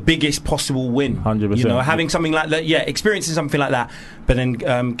shown the biggest possible win. 100%. You know, having something like that, experiencing something like that, but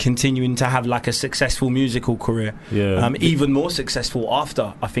then continuing to have like a successful musical career. Yeah. Even more successful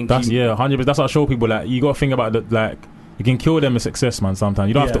after, I think. That's 100%. That's what I show people. Like, you got to think about that. Like, you can kill them with success, man. Sometimes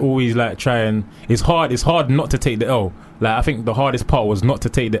you don't have to always like try and. It's hard not to take the L. Like, I think the hardest part was not to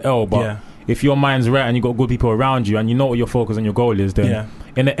take the L, but. If your mind's right and you got good people around you and you know what your focus and your goal is, then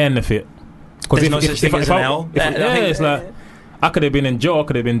in the end of it, because there's no such thing as an L. It's like I could have been in jail, I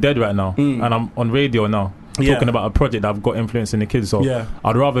could have been dead right now, and I'm on radio now talking about a project that I've got influence in the kids. So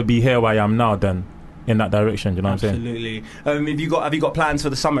I'd rather be here where I am now than in that direction. Do you know what I'm saying? Absolutely. Have you got plans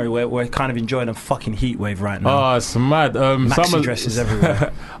for the summer? We're kind of enjoying a fucking heat wave right now. Oh, it's mad. Maxi dresses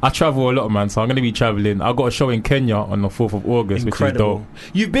everywhere. I travel a lot, man, so I'm going to be travelling. I got a show in Kenya on the 4th of August, Incredible. which is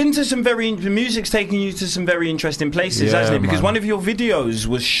dope. You've been to the music's taking you to some very interesting places, hasn't it? Because one of your videos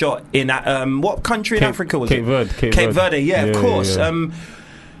was shot in what country in Africa was Cape it? Verde. Cape Verde, of course. Yeah.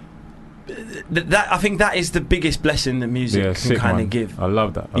 I think that is the biggest blessing that music can kind of give. I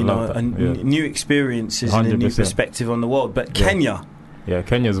love that. New experiences 100%. And a new perspective on the world. But Kenya,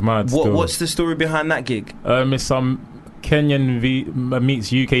 Kenya's mad. What's the story behind that gig? It's some Kenyan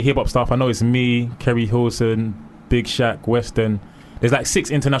meets UK hip hop stuff. I know it's me, Kerry Hilson, Big Shaq, Western. There's like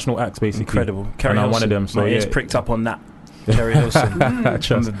 6 international acts basically. Incredible. Kerry Hilson, I'm one of them. So it's pricked up on that. Kerry Hilson. I'm a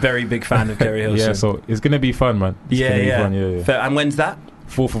very big fan of Kerry Hilson. Yeah, so it's gonna be fun, man. It's gonna be fun. Fair. And when's that?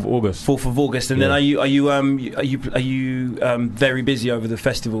 4th of August. 4th of August, and then are you very busy over the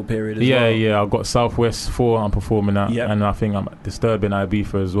festival period as well? Yeah. I've got Southwest 4 I'm performing at, and I think I'm disturbing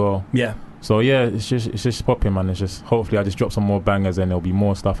Ibiza as well. Yeah. So it's just popping, man. It's just hopefully I just drop some more bangers and there'll be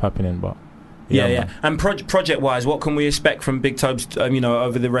more stuff happening. But yeah. And project wise, what can we expect from Big Tobes?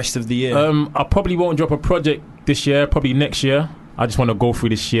 Over the rest of the year. I probably won't drop a project this year. Probably next year. I just want to go through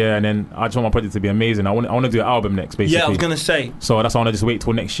this year, and then I just want my project to be amazing. I want to do an album next, basically. Yeah, I was gonna say. So that's why I want to just wait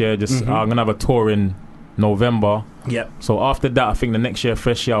till next year. I'm gonna have a tour in November. Yep. So after that, I think the next year,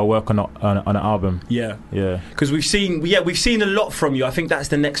 fresh year, I'll work on an album. Yeah. Yeah. Because we've seen a lot from you. I think that's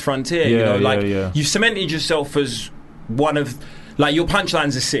the next frontier. You've cemented yourself as one of, like, your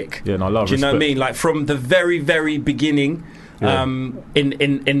punchlines are sick. Yeah, and I love. Do you know what I mean? Like, from the very, very beginning. Yeah.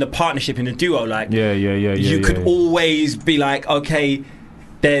 In the partnership, in the duo, like you could always be like, okay,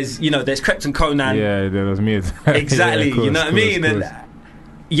 there's Krypton Conan, there was me exactly, course, you know what I mean, and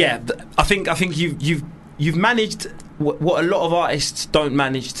I think you've managed what a lot of artists don't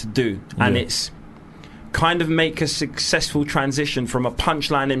manage to do, and it's kind of make a successful transition from a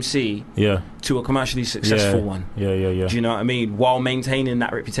punchline MC to a commercially successful one. Yeah. Do you know what I mean? While maintaining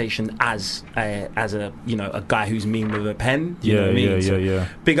that reputation as a a guy who's mean with a pen. Do you know what I mean? Yeah.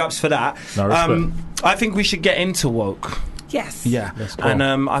 Big ups for that. No, respect. I think we should get into Woke. Yes. Yeah. Let's go. And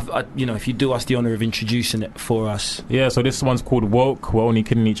if you do us the honour of introducing it for us. Yeah. So this one's called Woke. We're only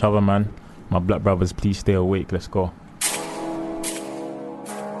kidding each other, man. My black brothers, please stay awake. Let's go. It's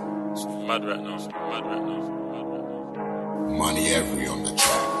mad right now. Money every on the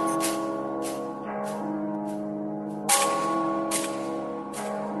track.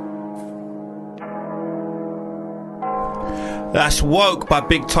 That's Woke by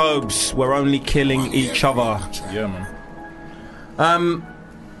Big Tobes. We're only killing each other. Yeah, man.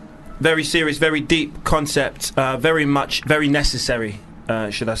 Very serious, very deep concept. Very necessary.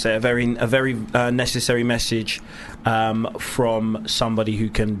 Should I say a very necessary message from somebody who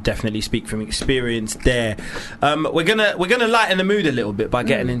can definitely speak from experience there. We're gonna lighten the mood a little bit by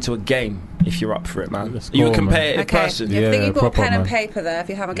getting into a game, if you're up for it, man. Let's You go, a competitive Okay. person. I think you've got a proper, pen and man. paper there if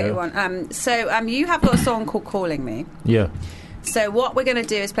you haven't got you one. So you have got a song called Calling Me. Yeah. So what we're going to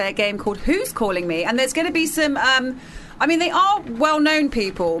do is play a game called Who's Calling Me? And there's going to be some... they are well-known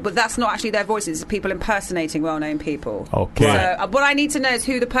people, but that's not actually their voices. It's people impersonating well-known people. Okay. So what I need to know is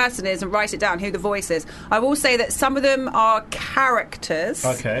who the person is and write it down, who the voice is. I will say that some of them are characters.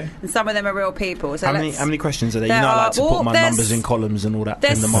 Okay. And some of them are real people. So How many questions are there? You know, I like to put my numbers in columns and all that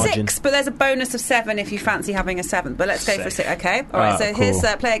in the margin. There's 6, but there's a bonus of 7 if you fancy having a 7th. But let's go for 6, okay? All right, so cool. here's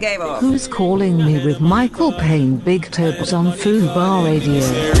play a game of... Who's Calling Me with Michael Payne, Big Tobes on Fubar Radio.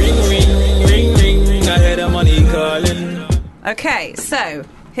 Ring, I hear the money calling. Okay, so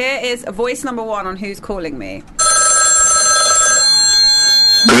here is voice number 1 on Who's Calling Me.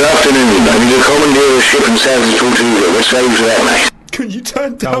 Good afternoon. I need a commandeer a ship and sail to Tortuga. What saves that, mate? Can you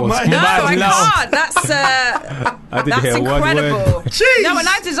turn down my... No, I can't. That's that's hear one incredible. word. Jeez. No, and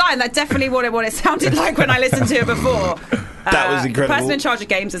I designed that. Definitely what it sounded like when I listened to it before. That was incredible. The person in charge of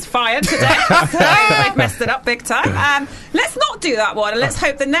games is fired today. So they've messed it up big time. Let's not do that one, and let's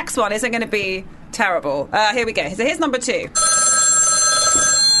hope the next one isn't going to be terrible. Here we go. So here's number 2.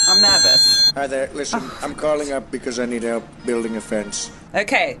 I'm nervous. Hi there. Listen, I'm calling up because I need help building a fence.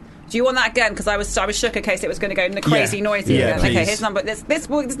 Okay. Do you want that again? Because I was shook in case it was going to go crazy noisy again. Please. Okay, here's number.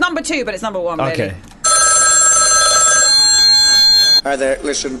 It's number 2, but it's number 1. Really. Okay. Hi there.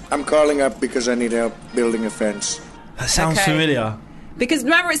 Listen, I'm calling up because I need help building a fence. That sounds familiar. Because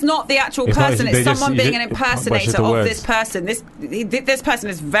remember, it's not the actual person; it's someone being an impersonator of this person. This person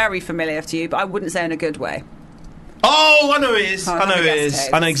is very familiar to you, but I wouldn't say in a good way. Oh, I know who it is. I know who it is.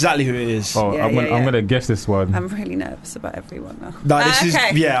 I know exactly who it is. Oh, I'm going to guess this one. I'm really nervous about everyone now. No, this is...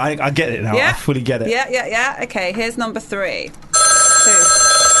 Yeah, I get it now. Yeah? I fully get it. Yeah. Okay, here's number 3.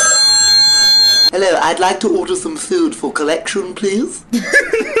 Hello, I'd like to order some food for collection, please. This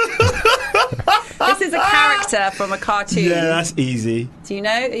is a character from a cartoon. Yeah, that's easy. Do you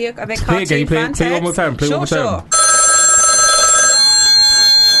know? Are you a big cartoon fan? Play one more time. Sure.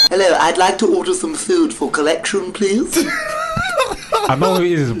 Hello, I'd like to order some food for collection, please. I know who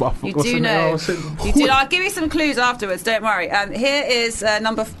it is, but you do know. You do. I'll give you some clues afterwards. Don't worry. Here is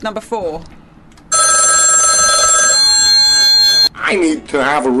number 4. I need to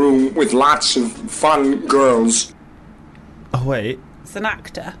have a room with lots of fun girls. Oh, wait. It's an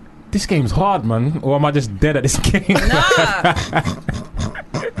actor. This game's hard, man. Or am I just dead at this game? No.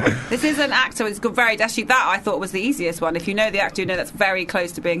 This is an actor. It's good. Very actually. That I thought was the easiest one. If you know the actor, you know that's very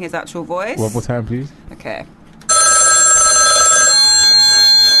close to being his actual voice. One more time, please. Okay.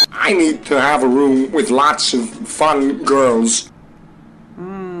 I need to have a room with lots of fun girls.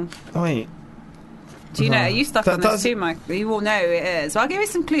 Wait. Do you know? Are you stuck on this too, Mike? You all know who it is. I'll give you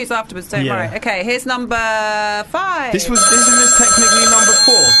some clues afterwards. Don't worry. Okay, here's number 5. Isn't this technically number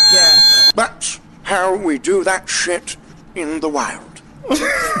 4? Yeah. That's how we do that shit in the wild.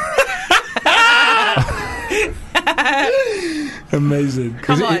 Amazing.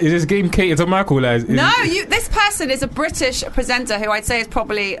 Is this game catered to Michael? This person is a British presenter who I'd say is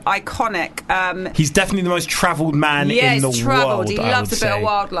probably iconic. He's definitely the most travelled man in the he's travelled. world. He loves a bit of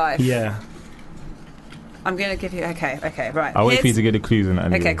wildlife. Yeah. I'm going to give you... Okay, right. I'll wait for you to get the clues in that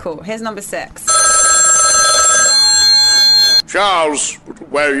anyway. Okay, cool. Here's number 6. Charles,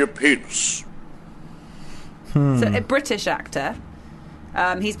 wear your penis. So a British actor.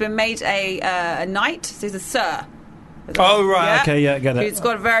 He's been made a knight. So he's a sir. Oh, right. Yeah? Okay, yeah, get it. He's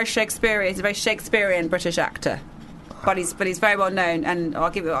got a very Shakespearean... He's a very Shakespearean British actor. But he's very well known, and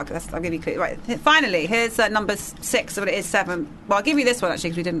I'll give you a clue. Right, finally, here's number 6, but it is 7. Well, I'll give you this one, actually,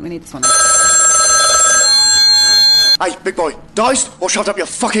 because we need this one. Hey, big boy, diced or shoved up your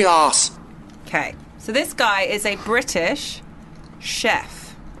fucking ass? Okay, so this guy is a British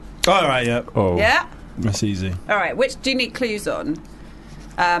chef. All right, yeah. Oh. Yeah? That's easy. All right, which do you need clues on?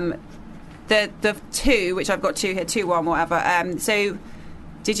 The 2, which I've got 2 here, 2, 1, whatever. So,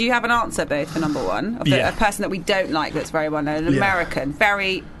 did you have an answer, both, for number 1? A person that we don't like that's very well known, an American,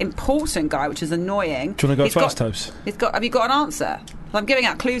 very important guy, which is annoying. Do you want to go first, Tobes? Have you got an answer? I'm giving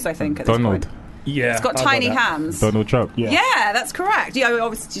out clues, I think, at this Donald. point. Yeah. It's got tiny hands. Donald Trump. Yeah, that's correct. Yeah,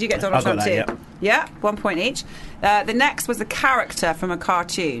 obviously, did you get Donald Trump too? Yeah, 1 point each. The next was the character from a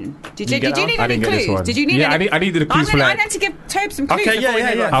cartoon. Did you need any clues? Did you need any? I needed the clues for that. I need to give Tobe some clues. Okay,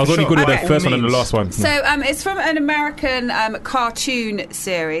 yeah. I was only good at the first one and the last one. So it's from an American cartoon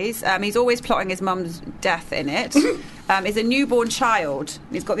series. He's always plotting his mum's death in it. He's a newborn child.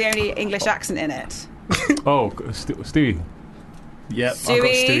 He's got the only English accent in it. Oh, Stewie. Yep, Stewie, I've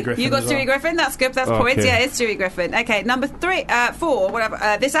got Stewie Griffin. You got Stewie Griffin. That's good. That's points. Yeah, it's Stewie Griffin. Okay, number 4,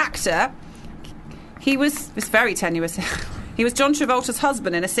 whatever. This actor, he was very tenuous. He was John Travolta's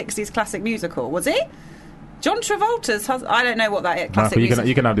husband in a 60s classic musical. Was he? John Travolta's husband. I don't know what that is. Classic musical.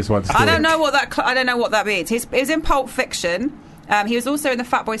 You can have this one. I don't know what that means. He was in Pulp Fiction. He was also in the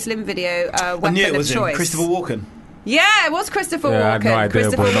Fatboy Slim video. Weapon of Choice. Christopher Walken. Yeah, it was Christopher Walken. I had no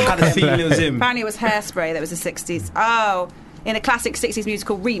idea. I had a feeling it was him. Apparently, it was Hairspray. That was the 60s. Oh. In a classic 60s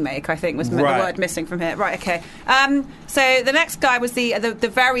musical remake, I think, was the word missing from here. Right, okay. So the next guy was the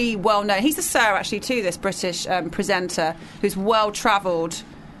very well-known... He's a sir, actually, too, this British presenter who's well-travelled.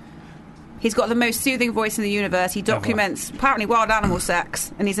 He's got the most soothing voice in the universe. He documents, apparently, wild animal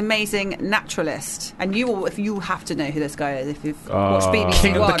sex, and he's an amazing naturalist. And you have to know who this guy is if you've watched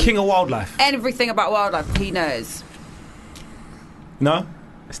BBC One. The king of wildlife. Everything about wildlife, he knows. No?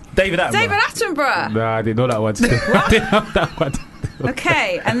 David Attenborough. David Attenborough. Nah, I didn't know that one. I didn't know that one.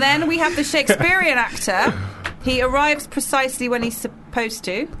 Okay, and then we have the Shakespearean actor. He arrives precisely when he's supposed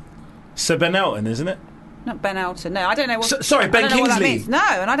to. Sir Ben Elton, isn't it? Not Ben Elton. No, I don't know what. Sorry, Ben Kingsley. No,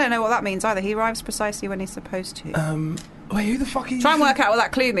 and I don't know what that means either. He arrives precisely when he's supposed to. Wait, who the fuck is he? Try and work out what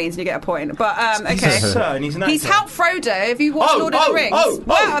that clue means and you get a point. But, okay. He's a sir and he's an actor. He's helped Frodo. Have you watched Lord of the Rings?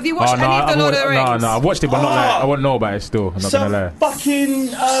 Have you watched any of the Lord of the Rings? No, I watched it, but not like, I wouldn't know about it still. I'm not going to lie. Fucking,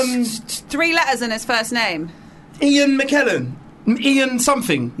 3 letters in his first name. Ian McKellen. Ian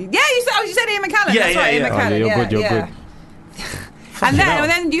something. Yeah, you said Ian McKellen. Yeah, That's right, Ian McKellen. You're good, you're good. And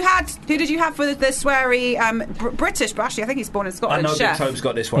then you had, who did you have for the sweary British, but actually I think he's born in Scotland, I know chef. Big Tobe's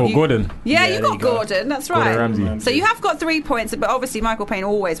got this one. Oh, Gordon. Yeah, you got Gordon, that's right. Gordon Ramsay. So you have got 3 points, but obviously Michael Payne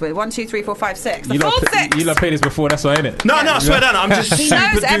always with 1, 2, 3, 4, 5, 6. The full 6! You lot played this before, that's why, innit? No, I swear down, I'm just he super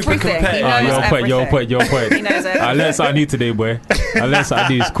knows duper everything. competitive. He knows everything. Your point. He knows everything. I learned something new today, boy. I learned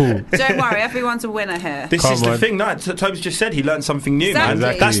something new, it's cool. Don't worry, everyone's a winner here. This is the thing, no, Tobe's just said he learned something new, man.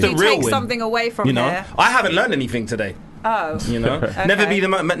 Exactly. That's the real take win. something away from here. I haven't learned anything today. Oh. You know? Okay. Never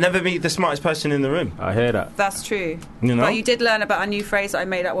be the smartest person in the room. I hear that. That's true. You know? But you did learn about a new phrase that I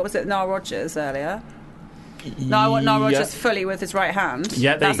made up. What was it? Nile Rodgers earlier. Nile Rodgers fully with his right hand.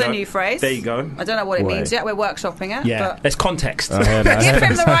 Yeah, that's a new phrase. There you go. I don't know what it means yet. We're workshopping it. Yeah, but there's context. give him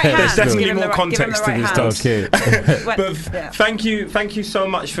the right hand. There's definitely more context to this stuff. Okay. But thank you so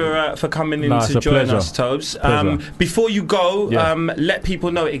much for coming in to join us, Tobes. Before you go, let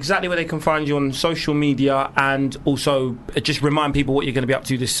people know exactly where they can find you on social media, and also just remind people what you're going to be up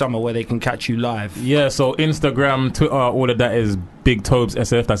to this summer, where they can catch you live. Yeah, so Instagram, Twitter, all of that is Big Tobes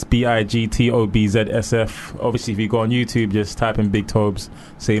SF. That's BIGTOBZSF. Obviously, if you go on YouTube, just type in Big Tobes,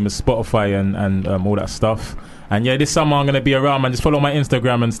 same as Spotify and all that stuff. And yeah, this summer I'm going to be around, man. Just follow my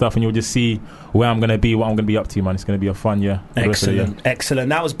Instagram and stuff, and you'll just see where I'm going to be, what I'm going to be up to, man. It's going to be a fun year. Excellent.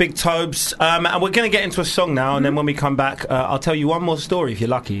 That was Big Tobes. And we're going to get into a song now, and then when we come back, I'll tell you one more story if you're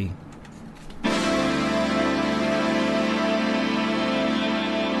lucky.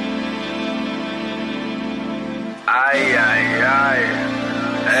 Ay, ay, ay,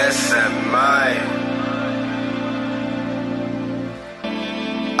 SMI.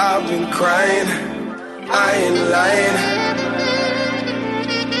 I've been crying, I ain't lying.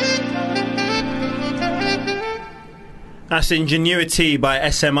 That's Ingenuity by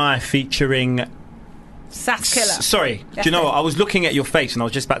SMI featuring Sass Killer. Sorry, do you know what? I was looking at your face and I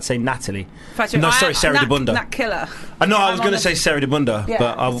was just about to say Natalie. Sarah De Bunda. Nat Killer. I know I was going to say Sarah De Bunda,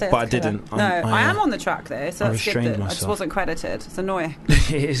 but I didn't. I am on the track though, so that's good that I just wasn't credited. It's annoying.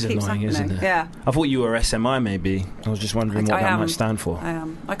 It is annoying, isn't it? Yeah. I thought you were SMI maybe. I was just wondering what that might stand for. I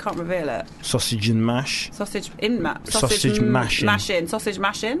am. I can't reveal it. Sausage and mash. Sausage in Sausage mashing. Sausage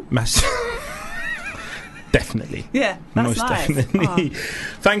mashing. Definitely. Yeah, that's most nice. Definitely.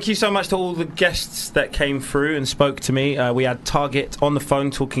 Thank you so much to all the guests that came through and spoke to me. We had Target on the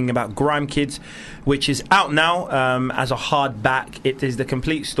phone talking about Grime Kids, which is out now as a hardback. It is the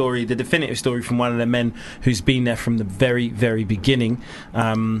complete story, the definitive story from one of the men who's been there from the very, very beginning.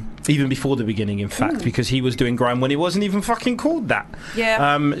 Even before the beginning, in fact, because he was doing grime when it wasn't even fucking called that.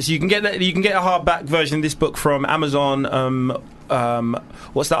 Yeah. So you can get a hardback version of this book from Amazon.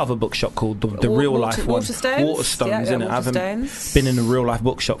 What's that other bookshop called? The real life one. Waterstones, isn't it? I haven't been in a real life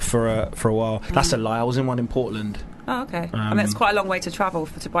bookshop for a while. That's a lie. I was in one in Portland. Oh, okay. And it's quite a long way to travel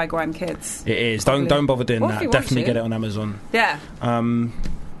to buy Grime Kids. It is. Don't bother doing that. Definitely get it on Amazon. Yeah.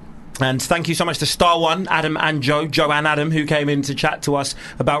 And thank you so much to Star One, Adam and Joe and Adam, who came in to chat to us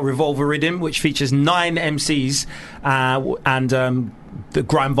about Revolver Rhythm, which features 9 MCs and the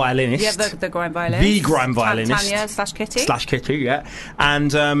grime violinist. Yeah, the grime violinist. The grime violinist. Tanya / Kitty, yeah.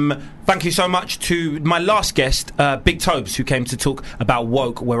 And thank you so much to my last guest, Big Tobes, who came to talk about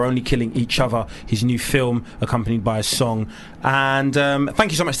Woke, We're Only Killing Each Other, his new film, accompanied by a song. And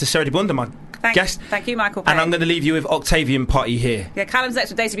thank you so much to Sarah De Bunda, my guest. Thank you, Michael Payne. And I'm going to leave you with Octavian Party here. Yeah, Callum's next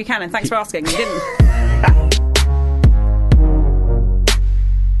with Daisy Buchanan. Thanks for asking. You didn't.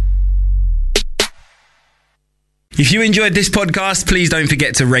 If you enjoyed this podcast, please don't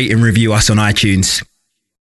forget to rate and review us on iTunes.